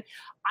hate him again.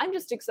 I'm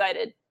just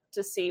excited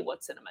to see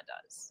what Sinema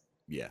does.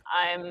 Yeah.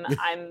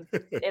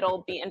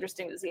 It'll be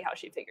interesting to see how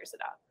she figures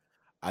it out.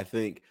 I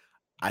think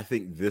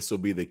this will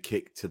be the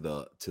kick to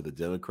the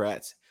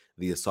Democrats.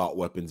 The assault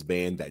weapons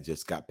ban that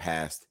just got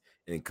passed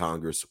in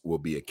Congress will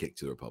be a kick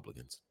to the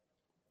Republicans.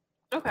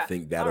 Okay. I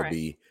think that'll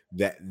be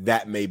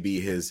that may be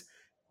his.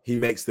 He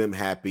makes them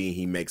happy.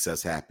 He makes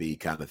us happy,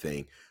 kind of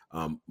thing.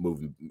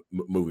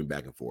 Moving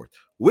back and forth,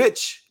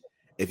 which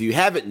if you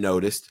haven't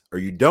noticed or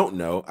you don't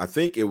know, I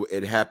think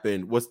it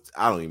happened.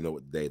 I don't even know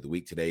what day of the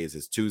week today is.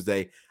 It's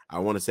Tuesday. I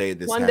want to say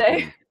this Monday.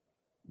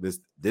 happened.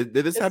 Did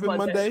this happen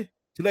Monday?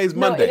 Today's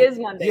No, Monday. it is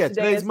Monday. Yeah,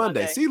 Today today's is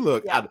Monday. Monday. See,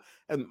 look, Yeah.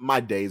 and my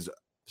days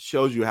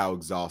shows you how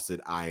exhausted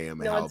I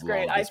am. And No, how it's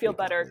great. long I this feel week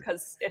has better been.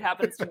 because it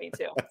happens to me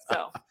too.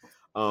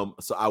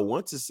 So I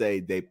want to say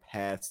they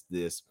passed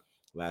this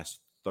last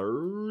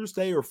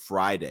Thursday or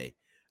Friday.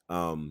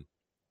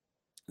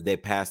 They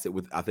passed it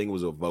with, I think it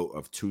was a vote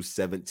of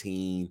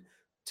 217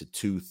 to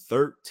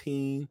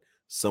 213,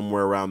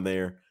 somewhere around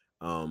there.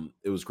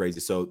 It was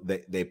crazy. So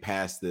they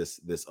passed this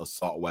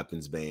assault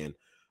weapons ban.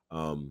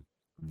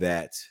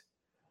 That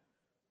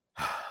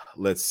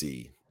let's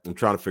see. I'm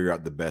trying to figure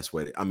out the best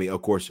way. I mean,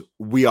 of course,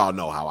 we all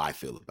know how I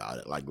feel about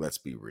it. Like, let's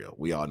be real.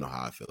 We all know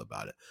how I feel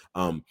about it.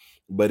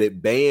 But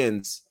it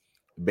bans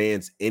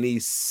any.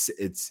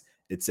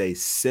 It's a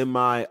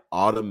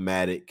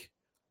semi-automatic.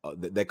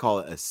 They call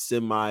it a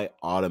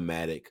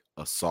semi-automatic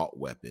assault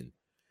weapon.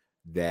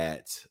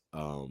 That,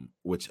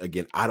 which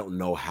again, I don't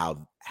know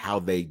how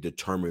they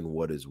determine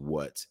what is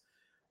what,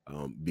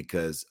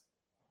 because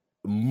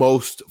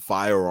most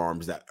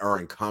firearms that are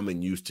in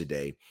common use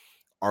today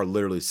are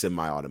literally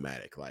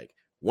semi-automatic. Like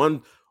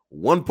one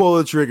pull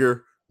of the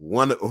trigger,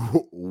 one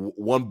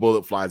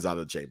bullet flies out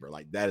of the chamber.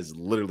 Like that is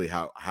literally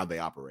how they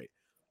operate.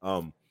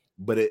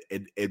 But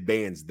it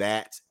bans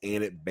that,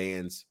 and it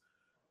bans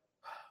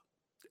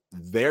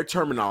their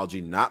terminology,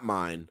 not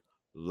mine,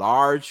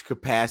 large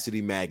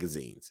capacity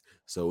magazines.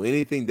 So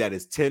anything that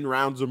is 10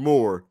 rounds or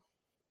more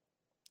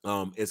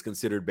is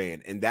considered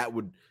banned. And that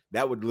would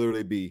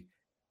literally be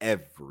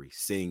every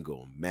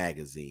single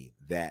magazine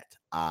that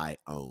I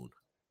own.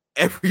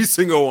 Every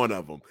single one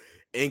of them,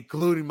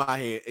 including my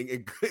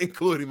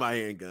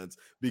handguns,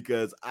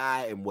 because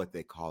I am what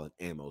they call an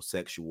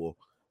ammo-sexual.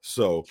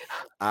 So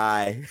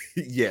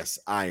yes,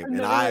 I am,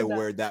 and I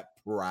wear that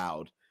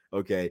proud.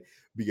 Okay,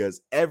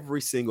 because every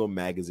single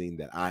magazine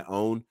that I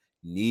own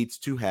needs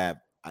to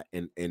have,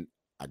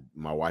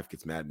 my wife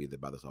gets mad at me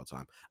about this all the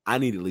time. I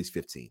need at least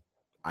 15.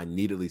 I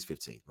need at least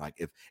 15.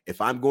 Like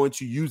if I'm going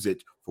to use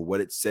it for what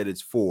it said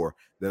it's for,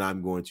 then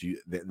I'm going to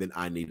then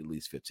I need at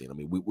least 15. I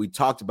mean, we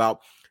talked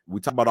about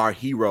our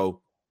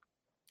hero,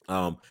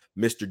 Mr.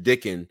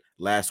 Dickin,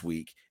 last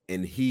week,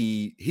 and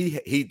he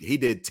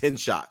did 10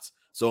 shots.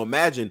 So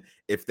imagine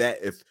if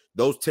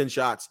those 10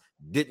 shots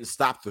didn't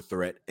stop the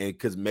threat, and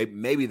because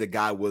maybe the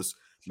guy was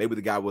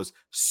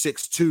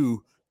 6'2",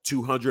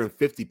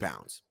 250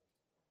 pounds,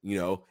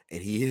 and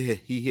he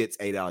hits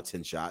 8 out of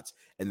 10 shots,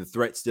 and the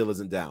threat still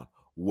isn't down.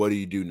 What do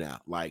you do now?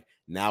 Like,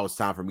 now it's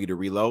time for me to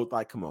reload?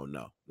 Like, come on,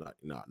 no,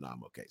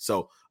 I'm okay.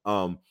 So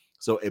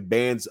it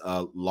bans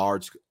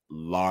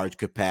large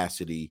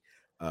capacity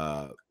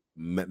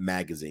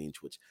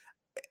magazines, which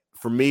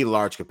for me,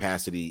 large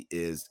capacity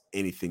is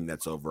anything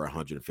that's over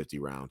 150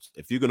 rounds.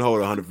 If you can hold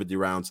 150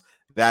 rounds,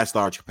 that's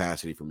large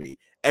capacity for me.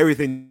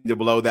 Everything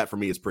below that for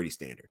me is pretty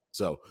standard.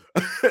 So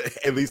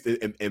at least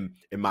in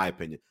my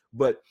opinion.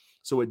 But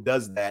so it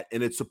does that,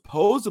 and it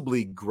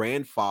supposedly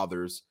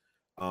grandfathers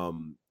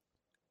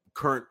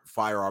current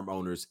firearm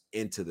owners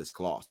into this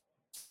clause.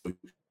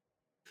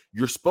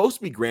 You're supposed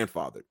to be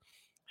grandfathered.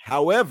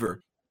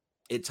 However,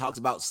 it talks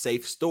about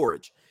safe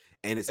storage,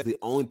 and it's the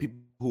only people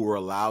who are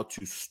allowed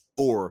to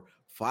store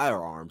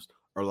firearms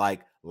are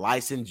like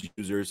licensed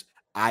users,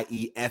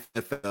 i.e.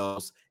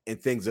 FFLs,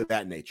 and things of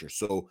that nature.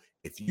 So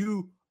if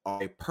you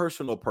are a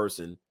personal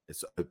person,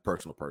 it's a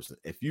personal person.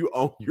 If you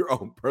own your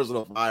own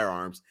personal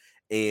firearms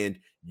and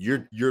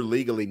you're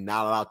legally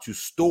not allowed to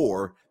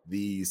store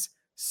these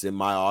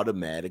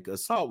semi-automatic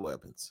assault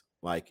weapons,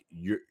 like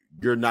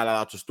you're not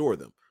allowed to store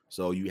them.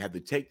 So you have to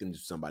take them to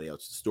somebody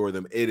else to store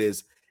them. It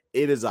is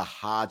a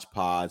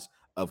hodgepodge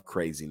of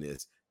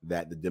craziness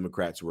that the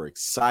Democrats were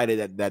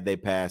excited that they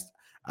passed.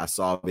 I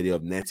saw a video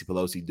of Nancy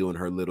Pelosi doing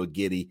her little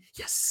giddy,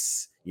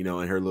 yes, and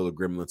her little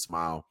gremlin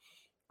smile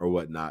or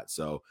whatnot.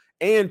 So,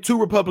 and 2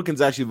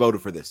 Republicans actually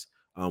voted for this,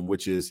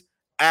 which is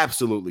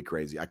absolutely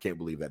crazy. I can't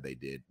believe that they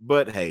did.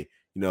 But hey,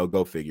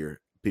 go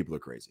figure. People are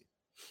crazy.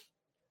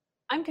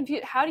 I'm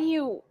confused. How do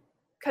you?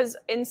 Because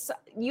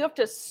you have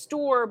to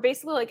store,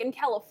 basically, like in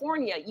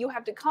California, you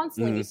have to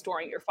constantly be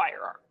storing your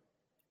firearm.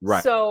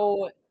 Right.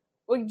 So,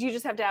 do you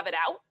just have to have it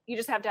out? You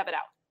just have to have it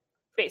out,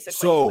 basically.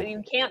 So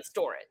you can't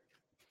store it.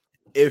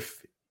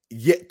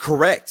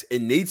 Correct.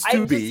 It needs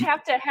to be. I just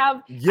have to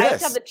have. Yes. I have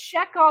to have the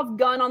Chekhov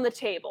gun on the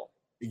table.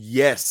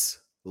 Yes,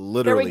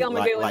 literally. There we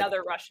go. I'm gonna do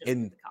another Russian.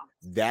 And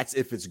that's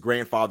if it's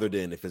grandfathered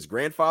in. If it's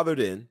grandfathered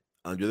in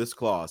under this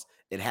clause,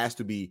 it has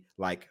to be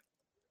like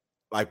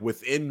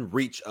within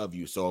reach of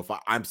you. So if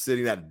I'm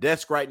sitting at a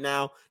desk right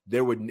now,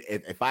 there would,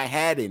 if I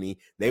had any,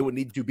 they would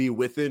need to be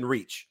within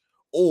reach,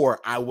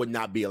 or I would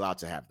not be allowed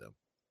to have them.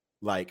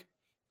 Like,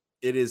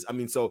 it is. I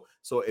mean, so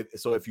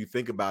if you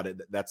think about it,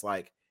 that's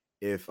like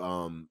if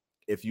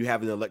you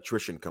have an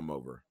electrician come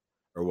over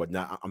or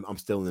whatnot. I'm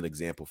still an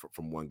example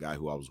from one guy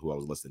who I was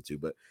listening to,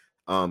 but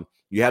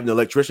you have an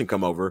electrician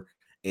come over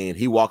and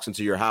he walks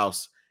into your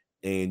house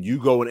and you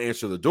go and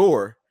answer the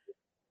door.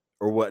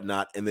 or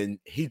whatnot, and then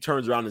he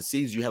turns around and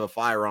sees you have a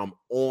firearm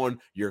on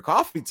your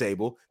coffee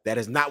table that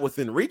is not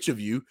within reach of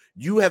you,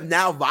 you have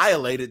now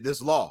violated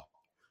this law.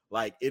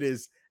 Like, it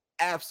is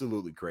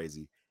absolutely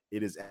crazy.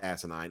 It is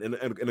asinine. And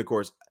of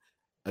course,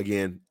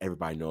 again,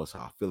 everybody knows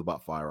how I feel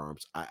about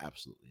firearms. I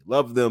absolutely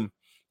love them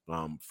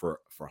for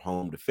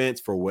home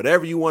defense, for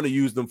whatever you want to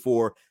use them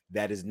for,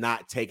 that is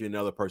not taking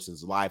another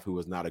person's life who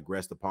is not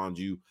aggressed upon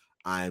you.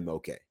 I am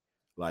okay.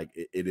 Like,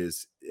 it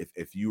is,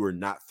 if you are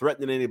not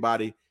threatening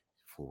anybody,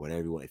 for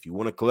whatever you want. If you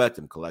want to collect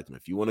them, collect them.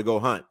 If you want to go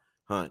hunt.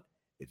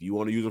 If you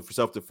want to use them for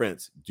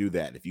self-defense, do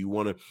that. If you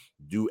want to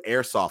do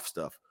airsoft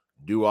stuff,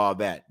 do all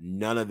that.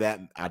 None of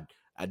that.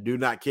 I do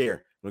not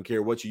care. I don't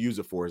care what you use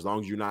it for. As long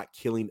as you're not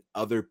killing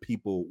other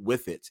people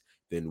with it,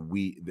 then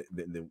we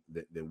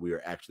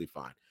are actually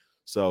fine.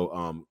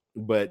 So,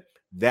 but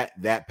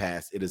that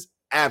pass, it is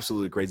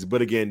absolutely crazy.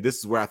 But again, this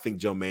is where I think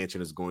Joe Manchin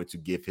is going to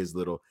give his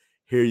little,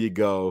 here you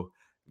go.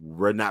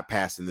 We're not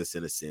passing this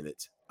in the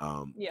Senate.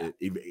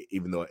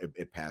 Even though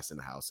it passed in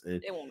the House,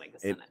 and it won't make the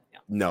Senate.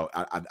 No,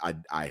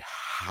 I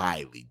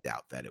highly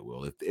doubt that it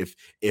will.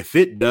 If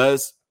it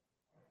does,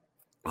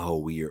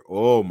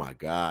 oh my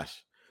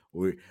gosh,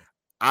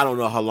 I don't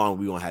know how long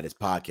we gonna have this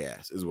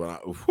podcast. Is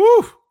what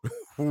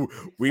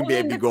we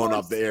may be going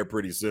off the air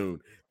pretty soon,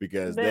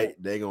 because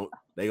they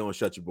gonna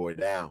shut your boy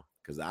down,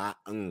 because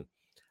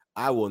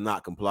I will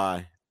not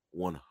comply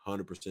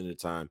 100% of the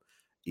time,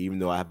 even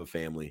though I have a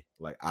family.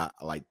 Like, I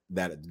like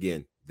that.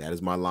 Again, that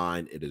is my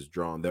line. It is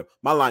drawn there.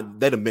 My line,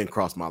 that have been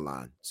crossed my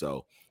line.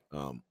 So,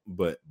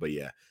 but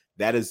yeah,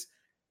 that is,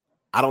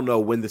 I don't know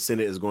when the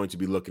Senate is going to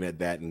be looking at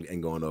that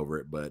and going over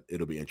it, but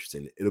it'll be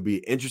interesting. It'll be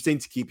interesting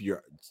to keep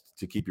your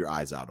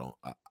eyes out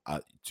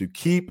on, to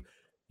keep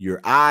your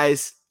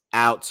eyes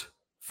out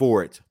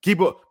for it.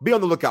 Be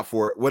on the lookout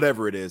for it,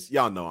 whatever it is.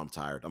 Y'all know I'm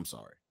tired. I'm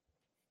sorry.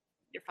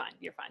 You're fine,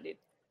 dude.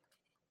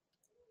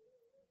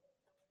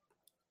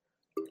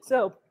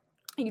 So,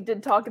 you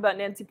did talk about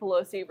Nancy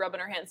Pelosi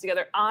rubbing her hands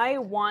together. I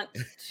want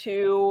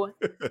to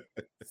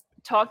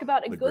talk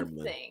about a good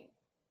thing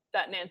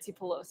that Nancy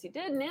Pelosi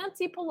did.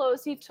 Nancy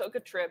Pelosi took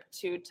a trip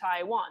to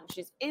Taiwan.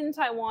 She's in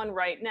Taiwan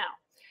right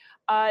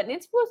now.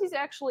 Nancy Pelosi's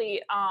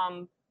actually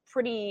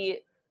pretty,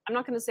 I'm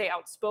not going to say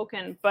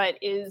outspoken, but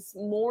is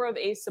more of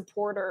a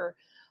supporter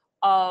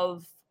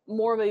of,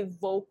 more of a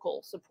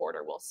vocal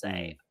supporter, we'll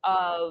say,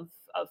 of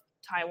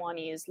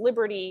Taiwanese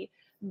liberty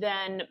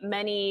than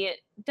many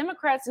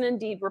Democrats and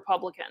indeed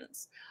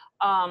Republicans.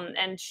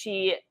 And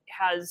she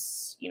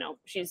has,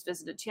 she's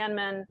visited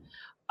Tiananmen.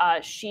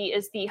 She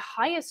is the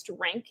highest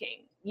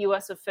ranking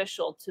U.S.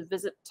 official to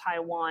visit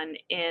Taiwan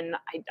in,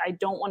 I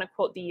don't want to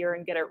quote the year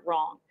and get it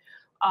wrong,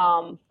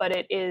 but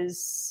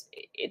it's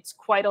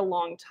quite a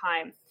long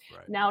time.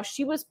 Right. Now,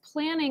 she was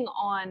planning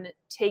on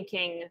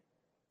taking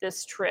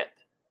this trip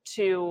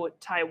to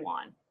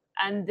Taiwan,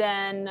 and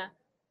then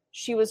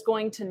she was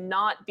going to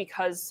not,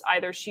 because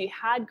either she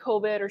had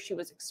COVID or she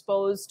was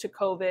exposed to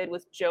COVID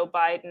with Joe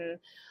Biden.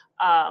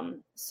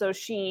 So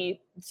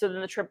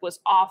then the trip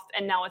was off,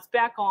 and now it's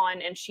back on,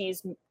 and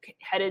she's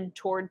headed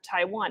toward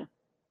Taiwan.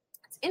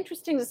 It's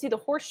interesting to see the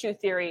horseshoe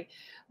theory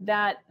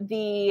that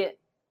the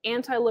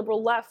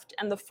anti-liberal left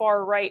and the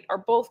far right are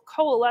both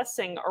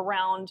coalescing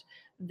around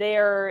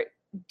their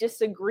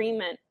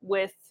disagreement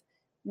with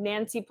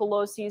Nancy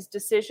Pelosi's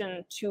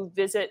decision to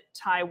visit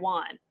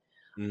Taiwan.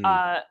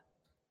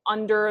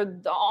 On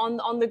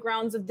the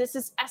grounds of this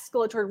is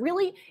escalatory.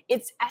 Really,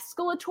 it's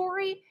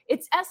escalatory?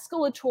 It's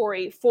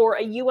escalatory for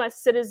a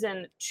U.S.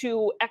 citizen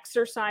to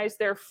exercise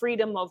their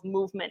freedom of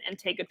movement and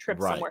take a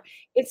trip somewhere.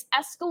 It's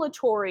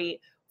escalatory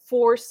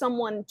for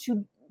someone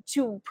to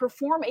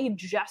perform a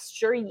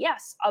gesture,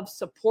 yes, of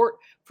support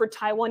for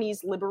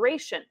Taiwanese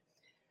liberation.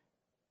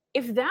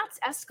 If that's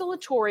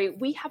escalatory,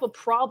 we have a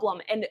problem.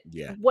 And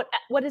what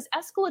is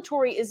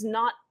escalatory is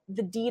not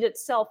the deed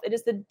itself. It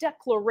is the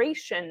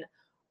declaration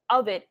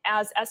of it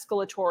as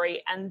escalatory,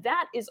 and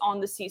that is on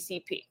the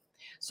CCP.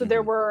 So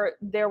there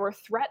were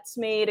threats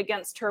made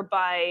against her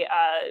by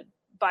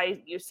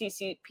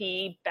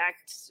CCP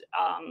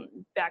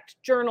backed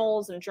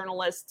journals and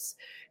journalists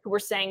who were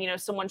saying,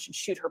 someone should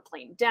shoot her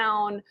plane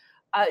down.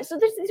 So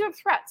these are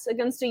threats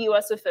against a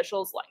U.S.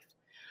 official's life,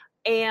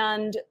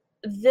 and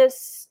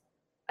this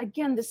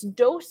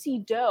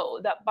do-si-do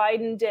that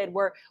Biden did,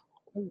 where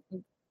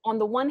on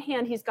the one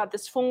hand, he's got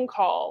this phone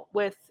call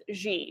with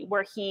Xi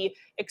where he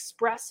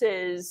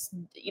expresses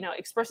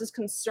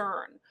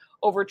concern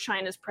over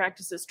China's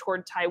practices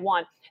toward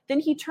Taiwan. Then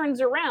he turns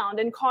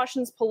around and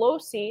cautions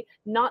Pelosi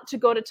not to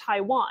go to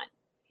Taiwan.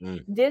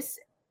 This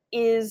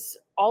is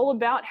all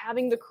about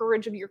having the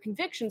courage of your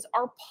convictions.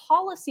 Our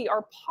policy,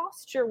 our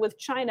posture with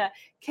China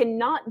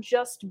cannot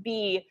just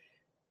be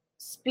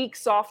speak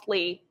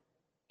softly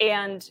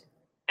and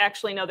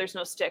actually, no, there's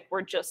no stick.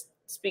 We're just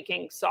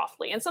speaking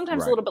softly and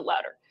sometimes a little bit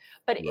louder.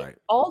 But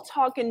all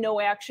talk and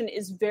no action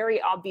is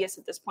very obvious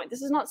at this point.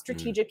 This is not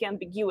strategic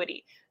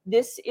ambiguity.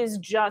 This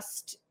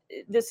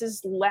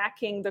is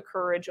lacking the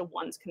courage of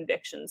one's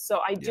convictions.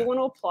 So I do want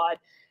to applaud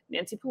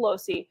Nancy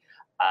Pelosi.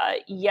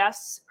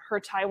 Yes, her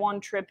Taiwan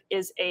trip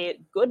is a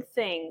good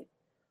thing.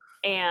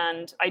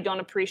 And I don't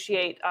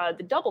appreciate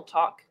the double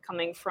talk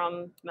coming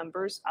from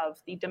members of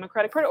the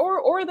Democratic Party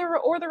or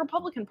the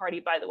Republican Party,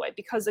 by the way,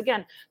 because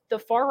again, the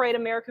far right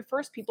America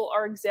First people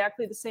are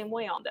exactly the same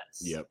way on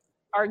this. Yep.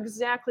 Are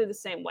exactly the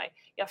same way.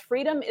 Yeah,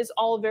 freedom is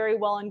all very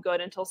well and good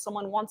until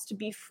someone wants to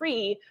be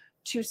free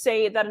to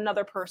say that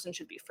another person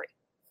should be free.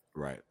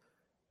 Right.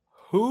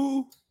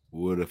 Who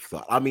would have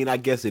thought? I mean, I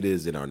guess it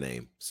is in our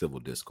name, Civil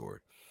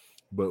Discord,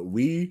 but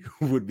we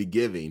would be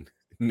giving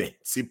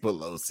Nancy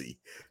Pelosi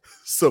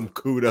some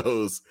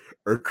kudos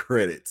or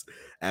credits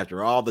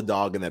after all the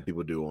dogging that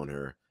people do on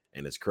her,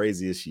 and as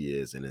crazy as she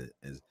is, and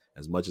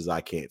as much as I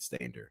can't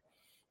stand her,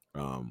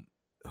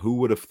 who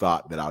would have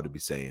thought that I would be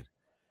saying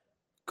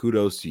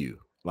kudos to you?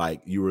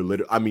 Like, you were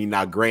literally, I mean,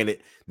 now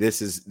granted,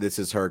 this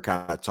is her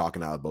kind of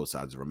talking out of both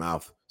sides of her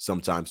mouth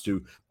sometimes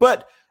too,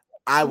 but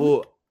I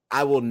will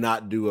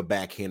not do a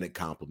backhanded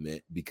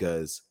compliment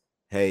because,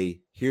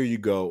 hey, here you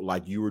go.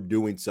 Like, you were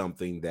doing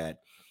something that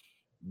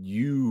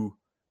you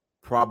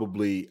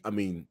probably, I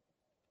mean,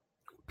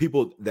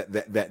 people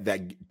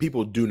that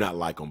people do not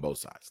like on both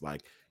sides.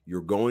 Like,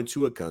 you're going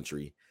to a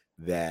country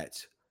that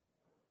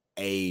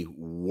a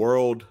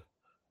world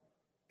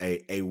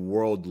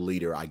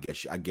leader, I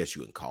guess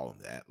you would call them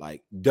that,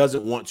 like,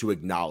 doesn't want to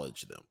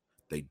acknowledge them.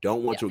 They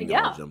don't want to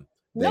acknowledge them.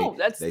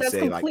 That's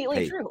say, completely like,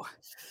 hey, true.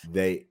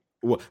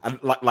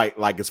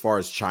 Like as far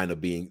as China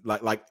being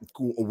like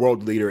a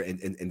world leader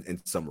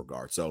in some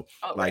regard. So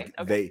right.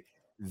 Okay.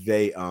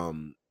 they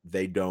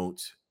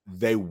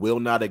will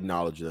not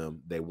acknowledge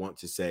them. They want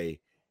to say,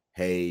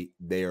 hey,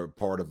 they are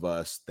part of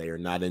us. They are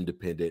not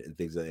independent and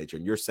things of that nature.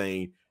 And you're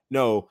saying,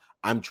 no,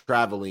 I'm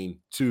traveling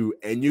to,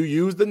 and you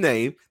use the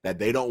name that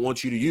they don't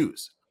want you to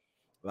use.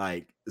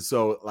 Like,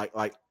 so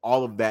like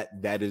all of that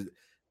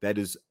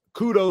is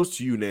kudos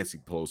to you, Nancy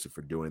Pelosi,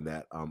 for doing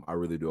that. I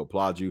really do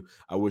applaud you.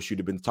 I wish you'd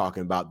have been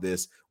talking about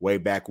this way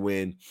back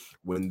when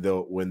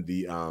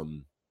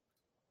Hong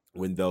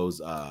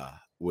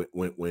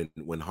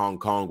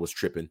Kong was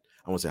tripping.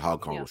 I won't say Hong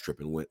Kong was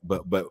tripping,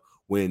 but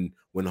when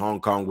Hong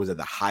Kong was at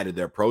the height of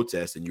their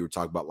protests, and you were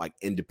talking about like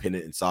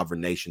independent and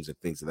sovereign nations and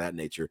things of that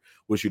nature.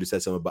 Wish you'd have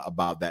said something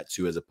about that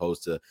too, as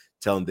opposed to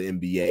telling the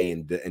NBA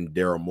and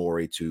Daryl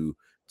Morey to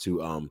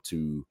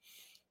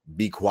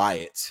be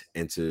quiet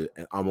and to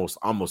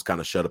almost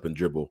kind of shut up and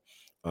dribble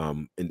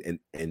in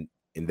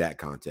that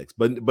context.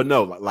 But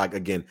no, like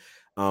again,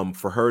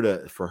 for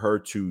her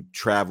to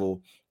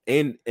travel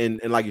and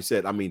like you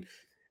said, I mean,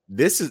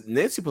 this is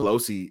Nancy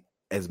Pelosi.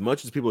 As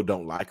much as people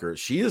don't like her,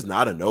 she is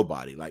not a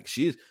nobody. Like,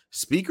 she is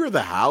Speaker of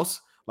the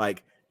House.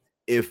 Like,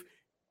 if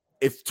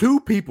two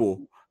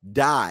people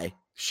die,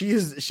 she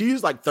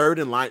is like third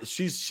in line.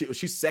 She's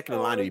second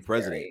in line to be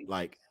president. Scary.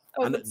 Like,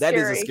 that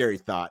is a scary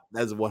thought.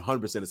 That is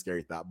 100% a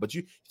scary thought. But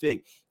you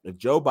think if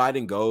Joe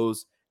Biden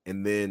goes,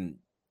 and then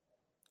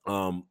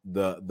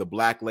the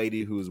black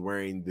lady who's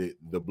wearing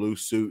the blue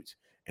suit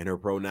and her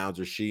pronouns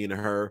are she and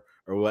her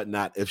or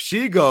whatnot, if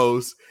she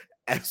goes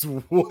as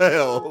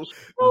well,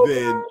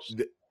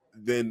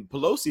 then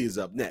Pelosi is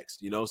up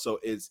next, you know. So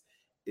it's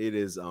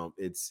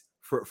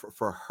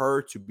for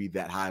her to be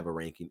that high of a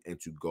ranking and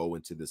to go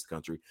into this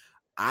country,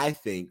 I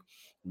think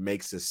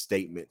makes a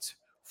statement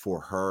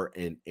for her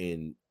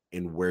and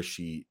where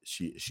she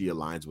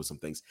aligns with some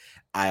things.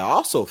 I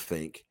also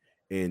think,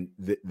 and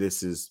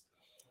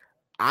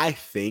I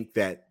think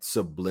that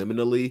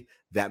subliminally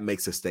that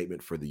makes a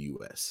statement for the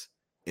US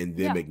and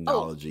them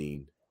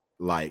acknowledging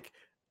like,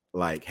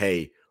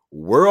 hey,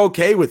 we're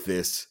okay with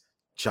this,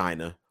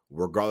 China,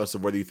 regardless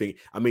of whether you think,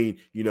 I mean,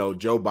 you know,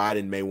 Joe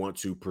Biden may want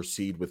to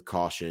proceed with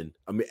caution.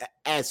 I mean,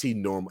 as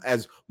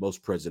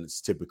most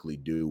presidents typically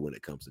do when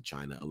it comes to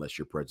China, unless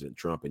you're President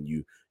Trump and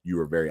you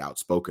are very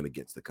outspoke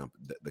against the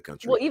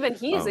country. Well, even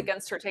he's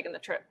against her taking the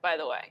trip, by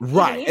the way.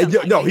 Right. He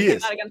is not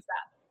against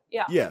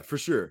that. Yeah, for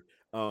sure.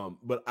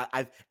 But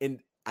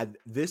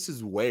this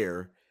is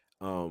where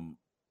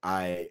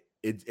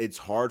it's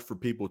hard for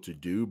people to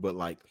do, but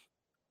like,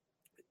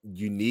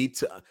 you need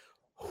to,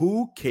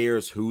 who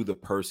cares who the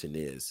person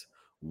is?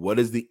 What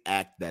is the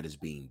act that is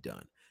being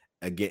done?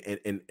 Again,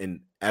 and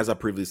as I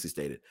previously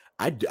stated,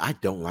 I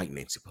don't like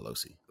Nancy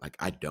Pelosi. Like,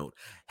 I don't.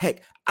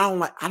 Heck,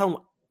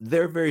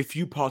 there are very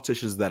few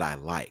politicians that I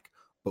like,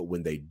 but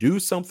when they do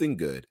something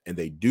good and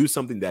they do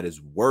something that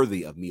is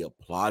worthy of me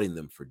applauding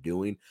them for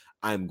doing,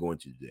 I'm going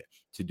to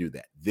do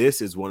that.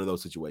 This is one of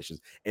those situations,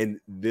 and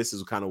this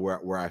is kind of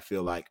where I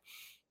feel like,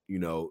 you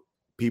know,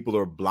 people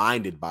are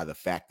blinded by the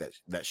fact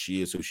that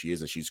she is who she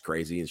is, and she's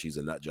crazy and she's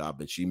a nut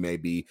job, and she may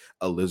be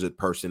a lizard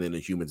person in a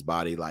human's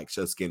body, like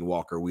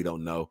Skinwalker. We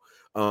don't know.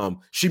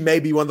 She may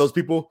be one of those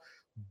people,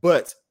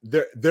 but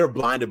they're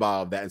blinded by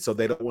all of that, and so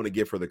they don't want to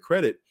give her the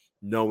credit,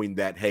 knowing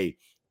that, hey,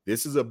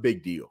 this is a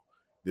big deal.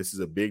 This is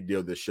a big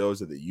deal that shows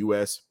that the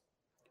U.S.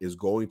 is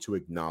going to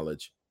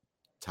acknowledge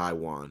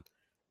Taiwan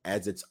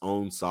as its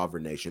own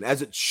sovereign nation,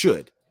 as it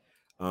should.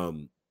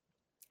 And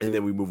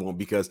then we move on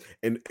because,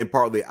 and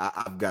partly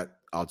I've got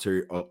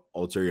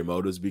ulterior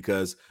motives,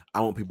 because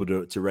I want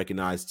people to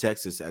recognize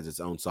Texas as its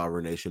own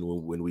sovereign nation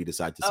when we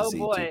decide to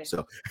secede too.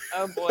 So,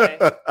 oh boy,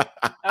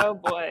 oh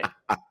boy.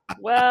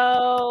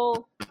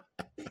 Well,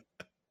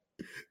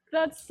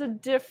 that's a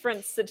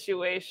different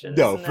situation.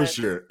 No, isn't for it?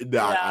 sure.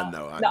 No, Yeah. I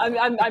know. No,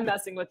 I'm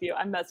messing with you.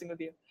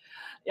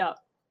 Yeah.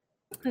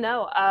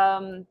 No.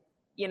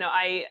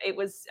 It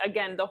was,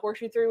 again, the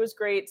horseshoe theory was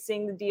great.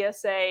 Seeing the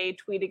DSA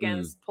tweet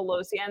against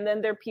Pelosi, and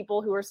then there are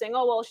people who are saying,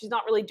 "Oh, well, she's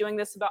not really doing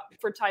this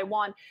for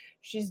Taiwan.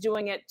 She's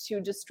doing it to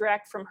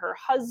distract from her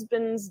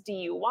husband's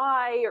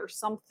DUI or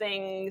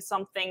something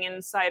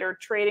insider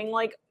trading."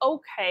 Like,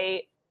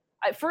 okay,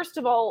 first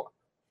of all,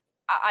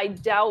 I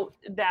doubt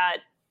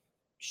that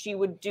she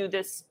would do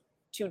this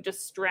to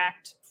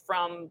distract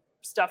from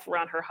stuff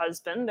around her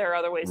husband. There are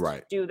other ways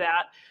to do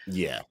that.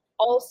 Yeah.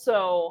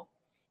 Also,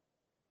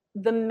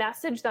 the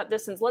message that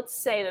this sends, let's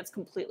say that's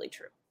completely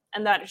true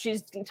and that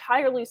she's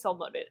entirely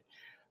self-motivated.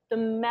 The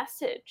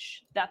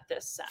message that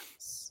this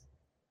sends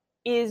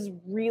is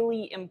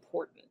really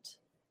important.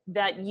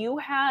 That you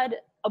had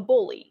a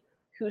bully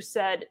who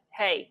said,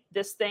 "Hey,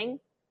 this thing,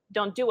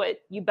 don't do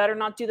it. You better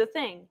not do the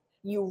thing.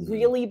 You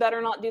really better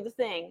not do the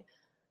thing."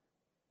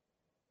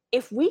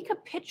 If we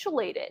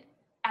capitulated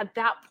at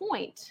that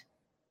point,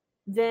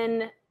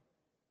 then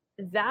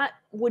that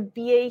would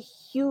be a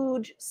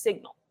huge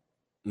signal.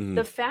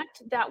 The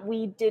fact that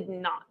we did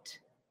not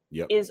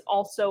is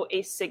also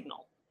a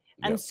signal.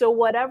 And so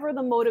whatever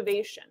the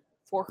motivation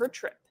for her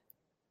trip,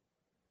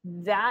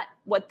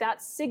 what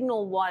that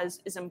signal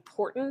was is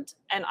important,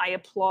 and I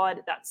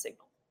applaud that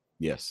signal.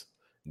 Yes,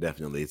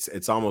 definitely.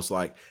 It's almost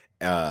like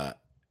and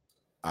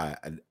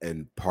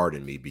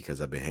pardon me because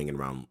I've been hanging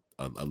around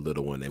a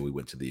little one and we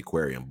went to the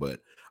aquarium,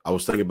 but I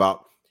was thinking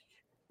about,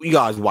 you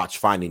guys watch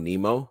Finding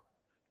Nemo.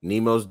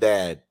 Nemo's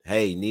dad,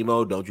 "Hey,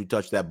 Nemo, don't you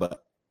touch that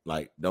butt.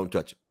 Like, don't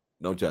touch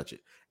it.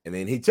 And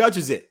then he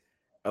touches it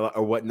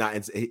or whatnot.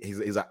 And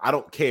he's like, "I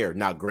don't care."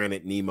 Now,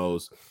 granted,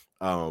 Nemo's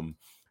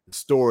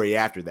story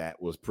after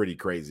that was pretty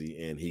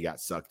crazy, and he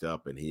got sucked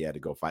up and he had to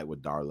go fight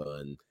with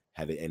Darla and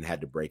had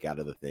to break out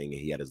of the thing,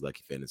 and he had his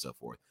lucky fin and so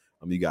forth.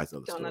 You guys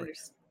know the story. Don't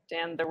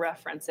understand the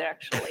reference,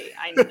 actually.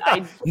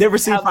 I never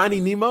seen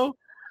Finding Nemo?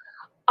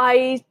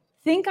 I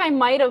think I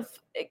might have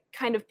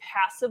kind of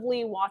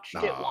passively watched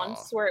it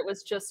once, where it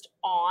was just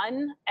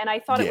on, and I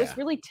thought it was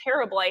really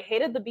terrible. I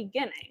hated the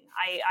beginning.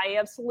 I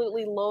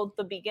absolutely loathed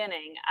the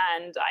beginning,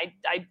 and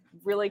I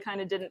really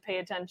kind of didn't pay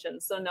attention.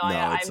 So no,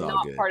 I'm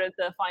not part of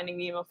the Finding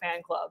Nemo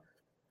fan club.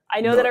 I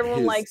know that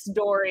everyone likes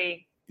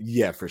Dory.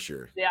 Yeah, for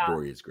sure. Yeah.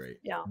 Dory is great.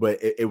 Yeah. But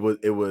it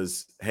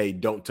was, "Hey,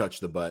 don't touch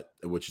the butt,"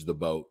 which is the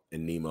boat.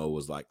 And Nemo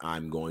was like,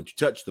 "I'm going to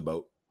touch the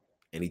boat."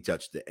 And he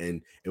touched it.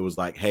 And it was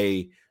like,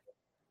 hey,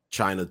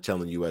 China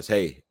telling US,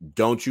 "Hey,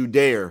 don't you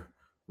dare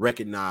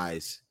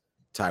recognize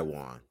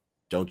Taiwan.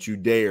 Don't you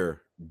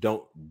dare.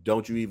 Don't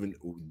you even,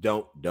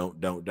 don't.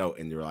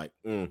 And they're like,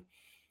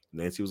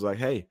 Nancy was like,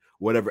 "Hey,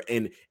 whatever."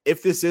 And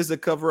if this is a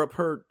cover up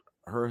her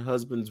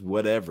husband's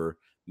whatever,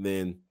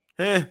 then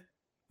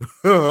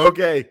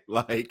okay.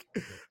 Like,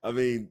 I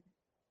mean,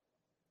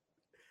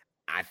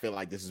 I feel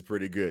like this is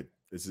pretty good.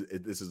 This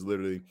is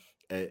literally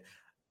I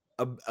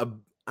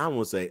don't want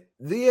to say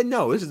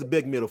this is a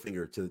big middle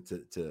finger to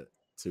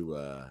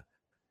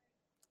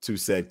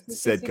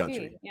said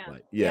country. Yeah.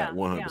 Like,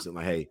 100%.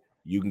 Like, hey,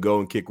 you can go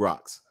and kick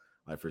rocks,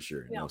 like, for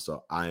sure. You know,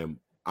 so I'm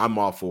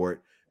all for it.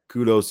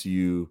 Kudos to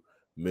you,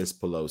 Miss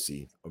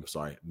Pelosi. I'm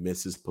sorry,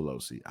 Mrs.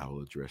 Pelosi. I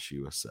will address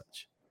you as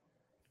such.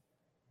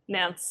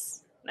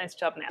 Nance. Nice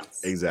job,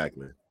 Nance.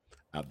 Exactly.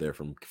 Out there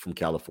from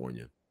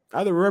California.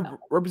 Either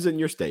representing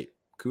your state.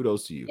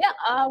 Kudos to you.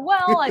 Yeah.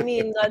 Well, I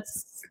mean,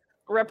 let's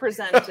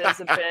represent as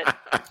a bit.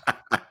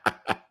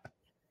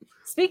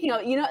 Speaking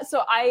of,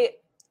 so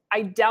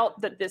I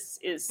doubt that this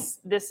is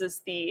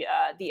the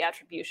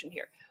attribution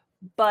here,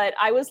 but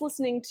I was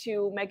listening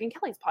to Megyn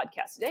Kelly's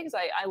podcast today because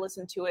I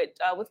listen to it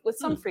with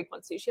some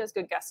frequency. She has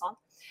good guests on,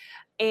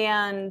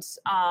 and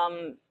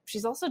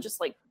she's also just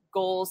like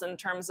goals in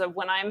terms of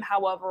when I'm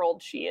however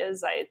old she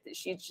is.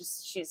 She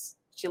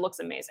looks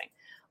amazing.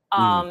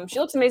 She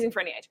looks amazing for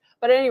any age,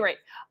 but at any rate,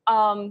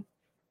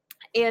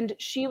 and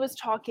she was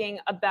talking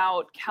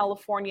about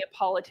California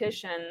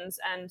politicians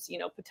and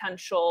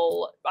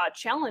potential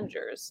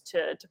challengers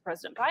to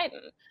President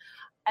Biden,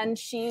 and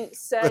she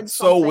said, "That's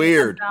so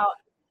weird." About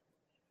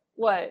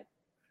what?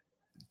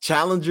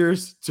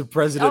 Challengers to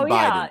President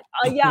Biden.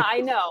 Yeah,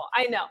 I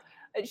know.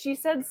 She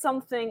said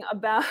something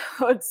about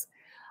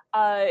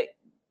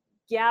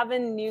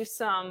Gavin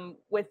Newsom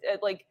with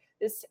like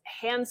this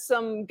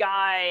handsome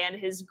guy and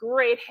his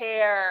great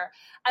hair,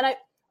 and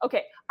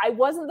I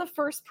wasn't the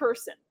first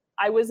person.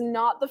 I was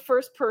not the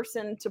first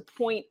person to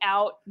point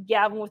out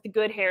Gavin with the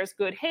good hair is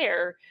good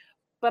hair,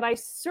 but I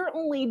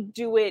certainly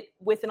do it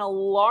with an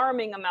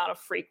alarming amount of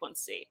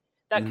frequency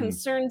that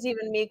concerns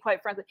even me,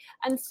 quite frankly.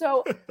 And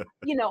so,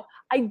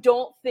 I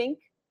don't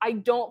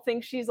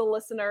think she's a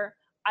listener.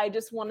 I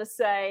just want to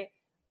say,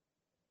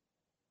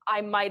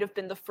 I might have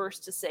been the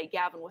first to say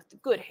Gavin with the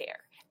good hair.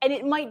 And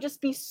it might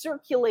just be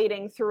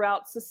circulating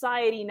throughout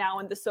society now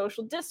in the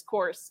social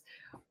discourse.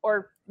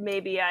 Or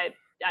maybe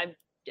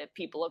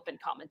people have been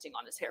commenting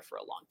on his hair for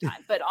a long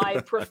time, but I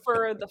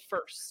prefer the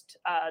first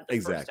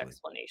first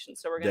explanation.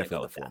 So we're going to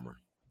go with former.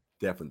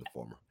 Definitely the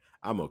former.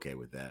 I'm okay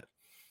with that.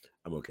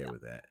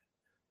 With that.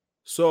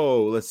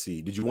 So let's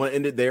see. Did you want to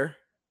end it there?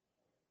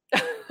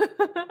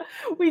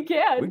 We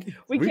can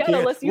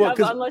unless you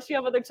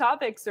have other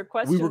topics or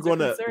questions. We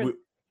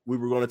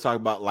were going to talk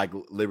about like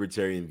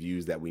libertarian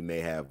views that we may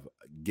have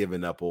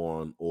given up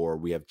on or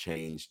we have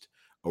changed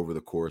over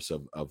the course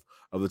of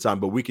the time,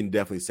 but we can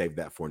definitely save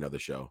that for another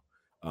show.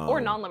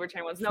 Or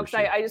non-libertarian ones. No, because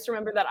I just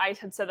remember that I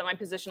had said that my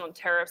position on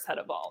tariffs had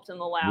evolved in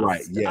the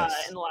last in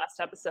the last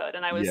episode,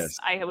 and I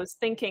was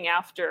thinking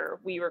after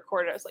we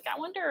recorded, I was like, I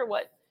wonder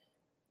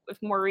if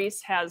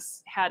Maurice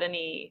has had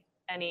any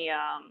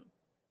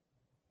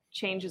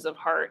changes of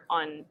heart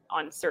on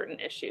certain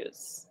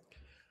issues,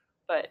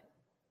 but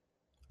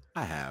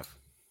I have.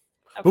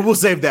 Okay. But we'll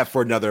save that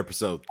for another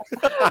episode.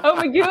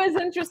 Oh, Magoo is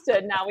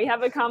interested now. We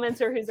have a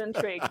commenter who's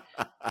intrigued.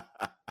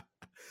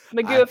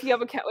 Magoo, if you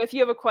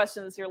have a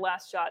question, it's your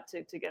last shot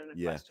to get in a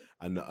question.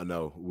 I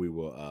know. We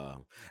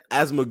will.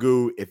 As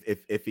Magoo,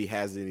 if he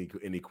has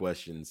any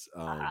questions,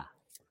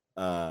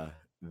 as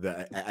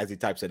he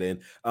types it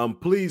in,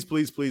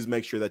 please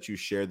make sure that you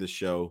share the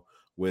show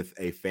with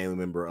a family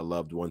member, a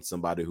loved one,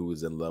 somebody who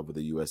is in love with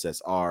the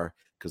USSR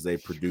because they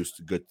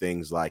produced good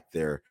things like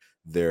their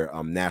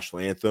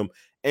national anthem,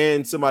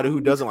 and somebody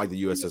who doesn't like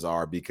the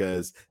USSR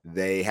because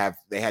they had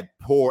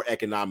poor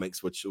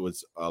economics, which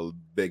was a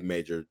big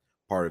major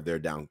part of their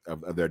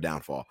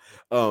downfall.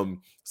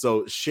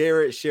 So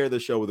share the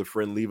show with a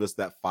friend, leave us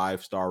that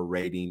 5-star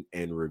rating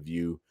and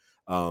review.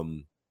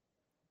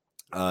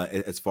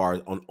 As far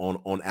as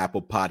on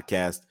Apple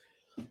Podcast,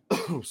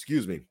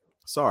 excuse me,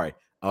 sorry,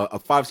 a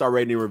 5-star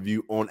rating and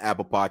review on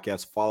Apple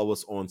Podcasts. Follow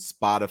us on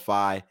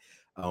Spotify,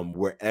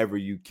 wherever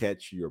you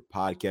catch your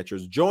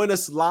podcatchers. Join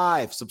us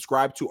live.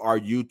 Subscribe to our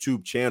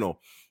YouTube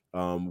channel.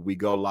 We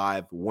go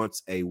live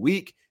once a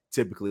week.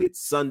 Typically it's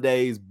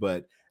Sundays,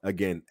 but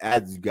again,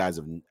 as you guys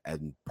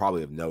have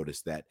probably have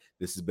noticed, that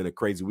this has been a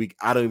crazy week.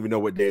 I don't even know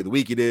what day of the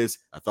week it is.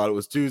 I thought it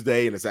was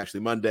Tuesday, and it's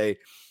actually Monday.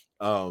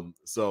 But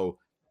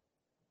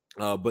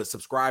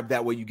subscribe,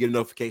 that way you get a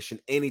notification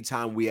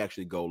anytime we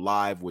actually go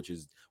live, which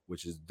is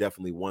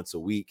definitely once a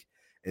week.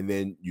 And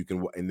then we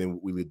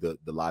leave the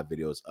live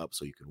videos up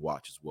so you can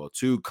watch as well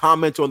too.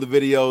 Comment on the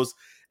videos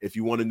if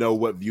you want to know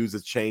what views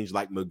have changed.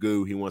 Like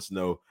Magoo, he wants to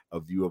know a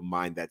view of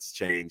mine that's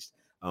changed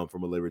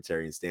from a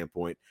libertarian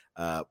standpoint.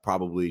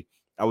 Probably,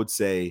 I would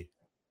say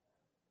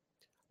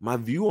my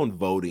view on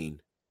voting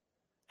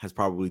has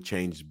probably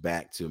changed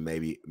back to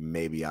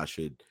maybe I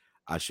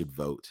should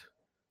vote.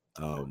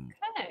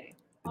 Okay.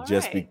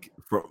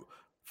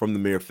 From the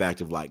mere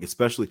fact of, like,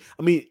 especially,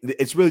 I mean,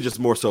 it's really just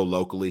more so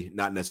locally,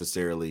 not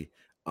necessarily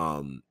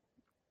on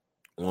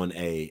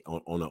a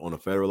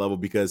federal level,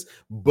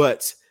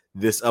 but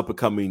this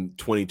upcoming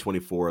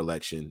 2024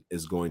 election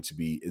is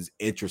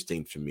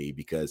interesting to me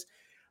because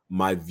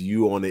my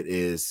view on it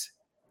is,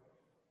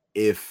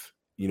 if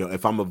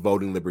I'm a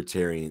voting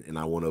libertarian and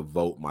I want to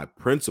vote my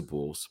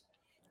principles,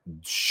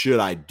 should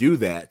I do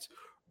that,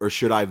 or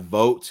should I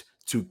vote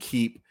to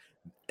keep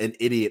an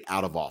idiot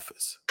out of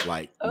office?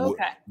 Like,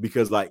 okay,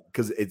 because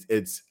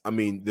it's I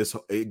mean,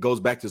 it goes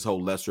back to this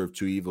whole lesser of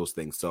two evils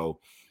thing. So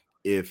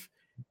if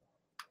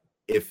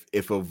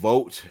a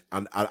vote,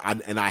 and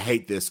I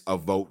hate this, a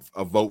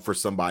vote for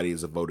somebody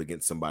is a vote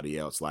against somebody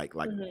else. Like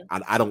mm-hmm.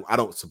 I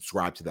don't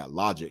subscribe to that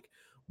logic,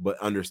 but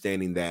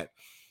understanding that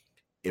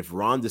if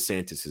Ron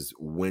DeSantis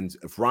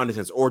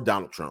or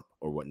Donald Trump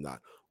or whatnot,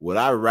 would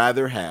I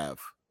rather have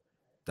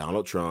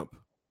Donald Trump,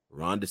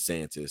 Ron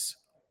DeSantis,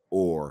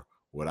 or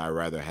would I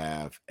rather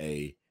have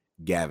a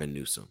Gavin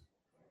Newsom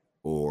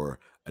or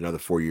another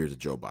 4 years of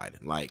Joe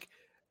Biden? Like,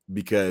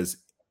 because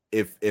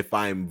if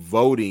I'm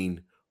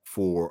voting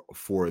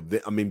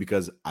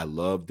because I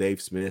love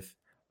Dave Smith,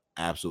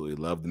 absolutely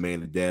love the man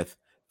to death.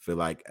 Feel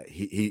like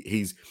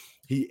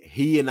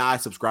he and I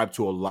subscribe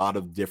to a lot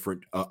of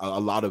different a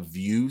lot of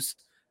views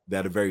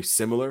that are very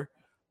similar,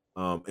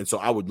 and so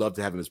I would love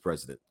to have him as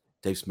president.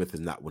 Dave Smith is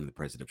not winning the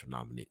presidential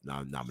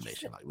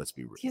nomination. Like, let's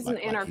be real. He's an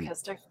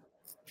anarchist. I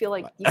feel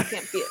like you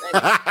can't be it.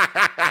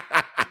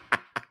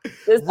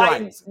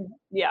 Right.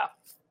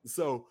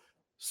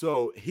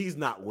 So he's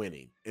not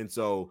winning, and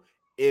so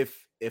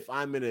if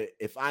I'm in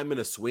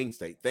a swing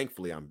state,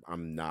 thankfully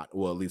I'm not.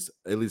 Well,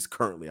 at least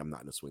currently I'm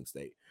not in a swing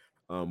state.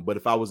 But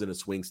if I was in a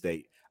swing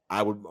state,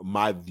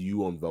 my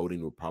view on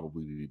voting would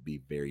probably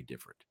be very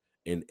different.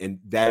 And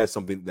that is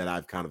something that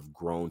I've kind of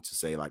grown to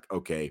say, like,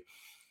 okay,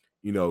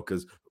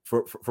 because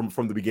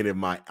from the beginning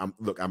of I'm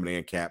an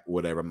ANCAP,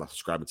 whatever, I'm not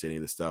subscribing to any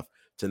of this stuff,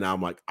 to now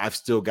I'm like, I've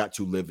still got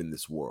to live in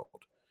this world,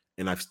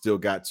 and I've still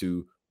got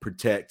to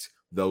protect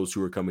those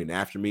who are coming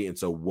after me. And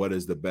so what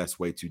is the best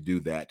way to do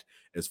that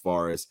as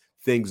far as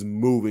things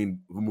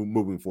moving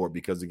forward?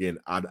 Because again,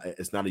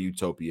 it's not a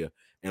utopia,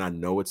 and I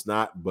know it's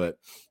not, but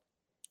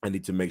I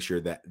need to make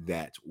sure that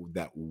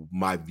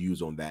my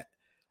views on that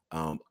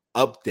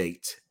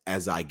update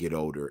as I get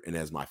older and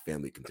as my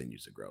family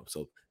continues to grow.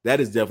 So that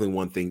is definitely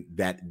one thing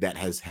that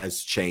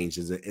has changed.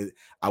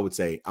 I would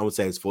say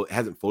it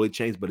hasn't fully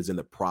changed, but is in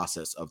the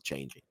process of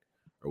changing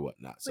or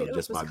whatnot. So Wait,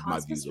 just was my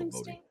views on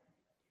voting. State?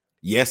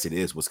 Yes, it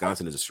is.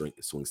 Wisconsin is a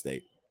swing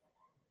state.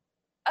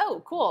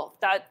 Oh, cool.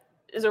 That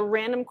is a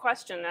random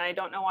question, and I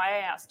don't know why I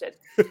asked it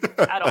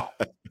at all.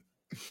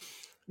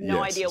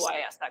 No idea why I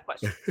asked that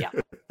question. Yeah.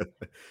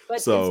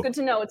 But so, it's good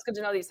to know. It's good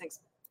to know these things.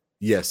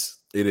 Yes,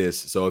 it is.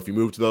 So if you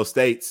move to those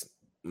states,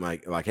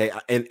 like hey,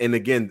 and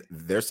again,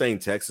 they're saying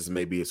Texas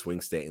may be a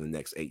swing state in the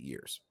next 8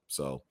 years.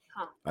 So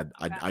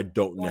I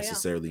don't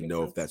necessarily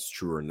know if that's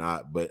true or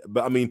not, but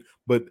I mean,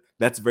 but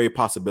that's a very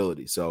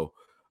possibility. So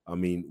I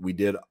mean, we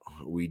did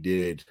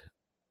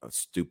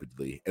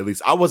stupidly, at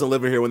least I wasn't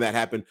living here when that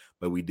happened,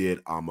 but we did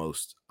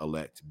almost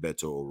elect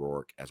Beto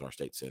O'Rourke as our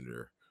state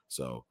senator.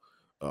 So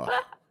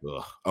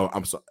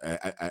I'm sorry,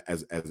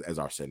 as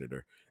our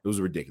senator. It was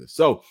ridiculous.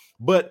 So,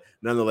 but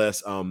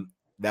nonetheless,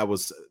 that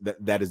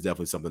is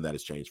definitely something that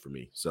has changed for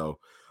me. So,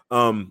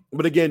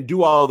 but again,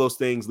 do all of those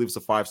things. Leave us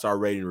a 5-star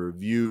rating,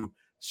 review,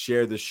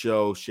 share the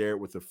show, share it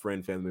with a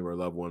friend, family member, or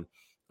loved one.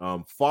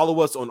 Follow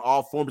us on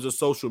all forms of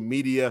social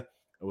media.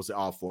 I will say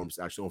all forms,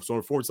 actually,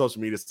 on forms of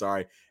social media.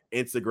 Sorry,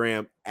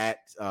 Instagram at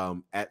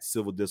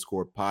Civil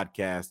Discord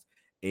Podcast,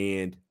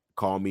 and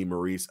call me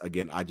Maurice.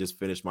 Again, I just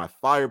finished my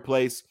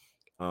fireplace.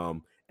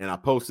 And I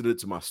posted it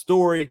to my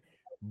story,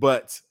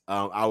 but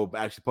I will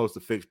actually post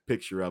a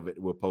picture of it.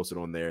 We'll post it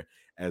on there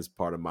as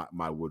part of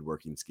my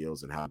woodworking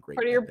skills and how great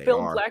part of your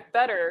Build Black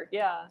Better.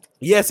 Yeah.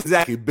 Yes,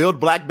 exactly. Build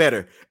Black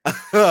Better.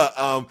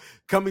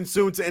 Coming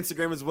soon to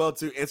Instagram as well,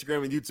 to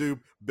Instagram and YouTube.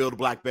 Build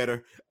Black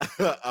Better.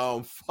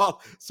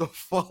 So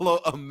follow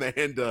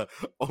Amanda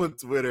on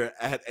Twitter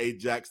at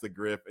Ajax the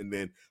Griff, and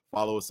then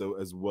follow us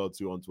as well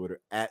too on Twitter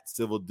at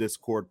Civil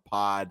Discord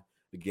Pod.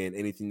 Again,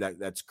 anything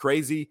that's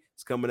crazy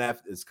is coming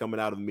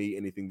out of me.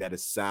 Anything that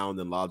is sound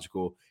and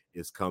logical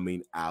is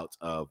coming out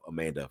of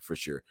Amanda for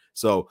sure.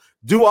 So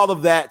do all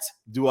of that,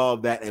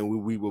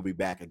 and we will be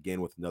back again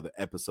with another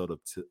episode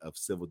of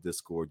Civil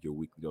Discord, your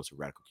weekly dose of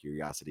radical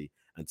curiosity.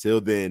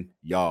 Until then,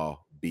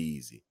 y'all be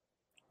easy.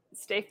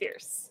 Stay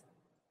fierce.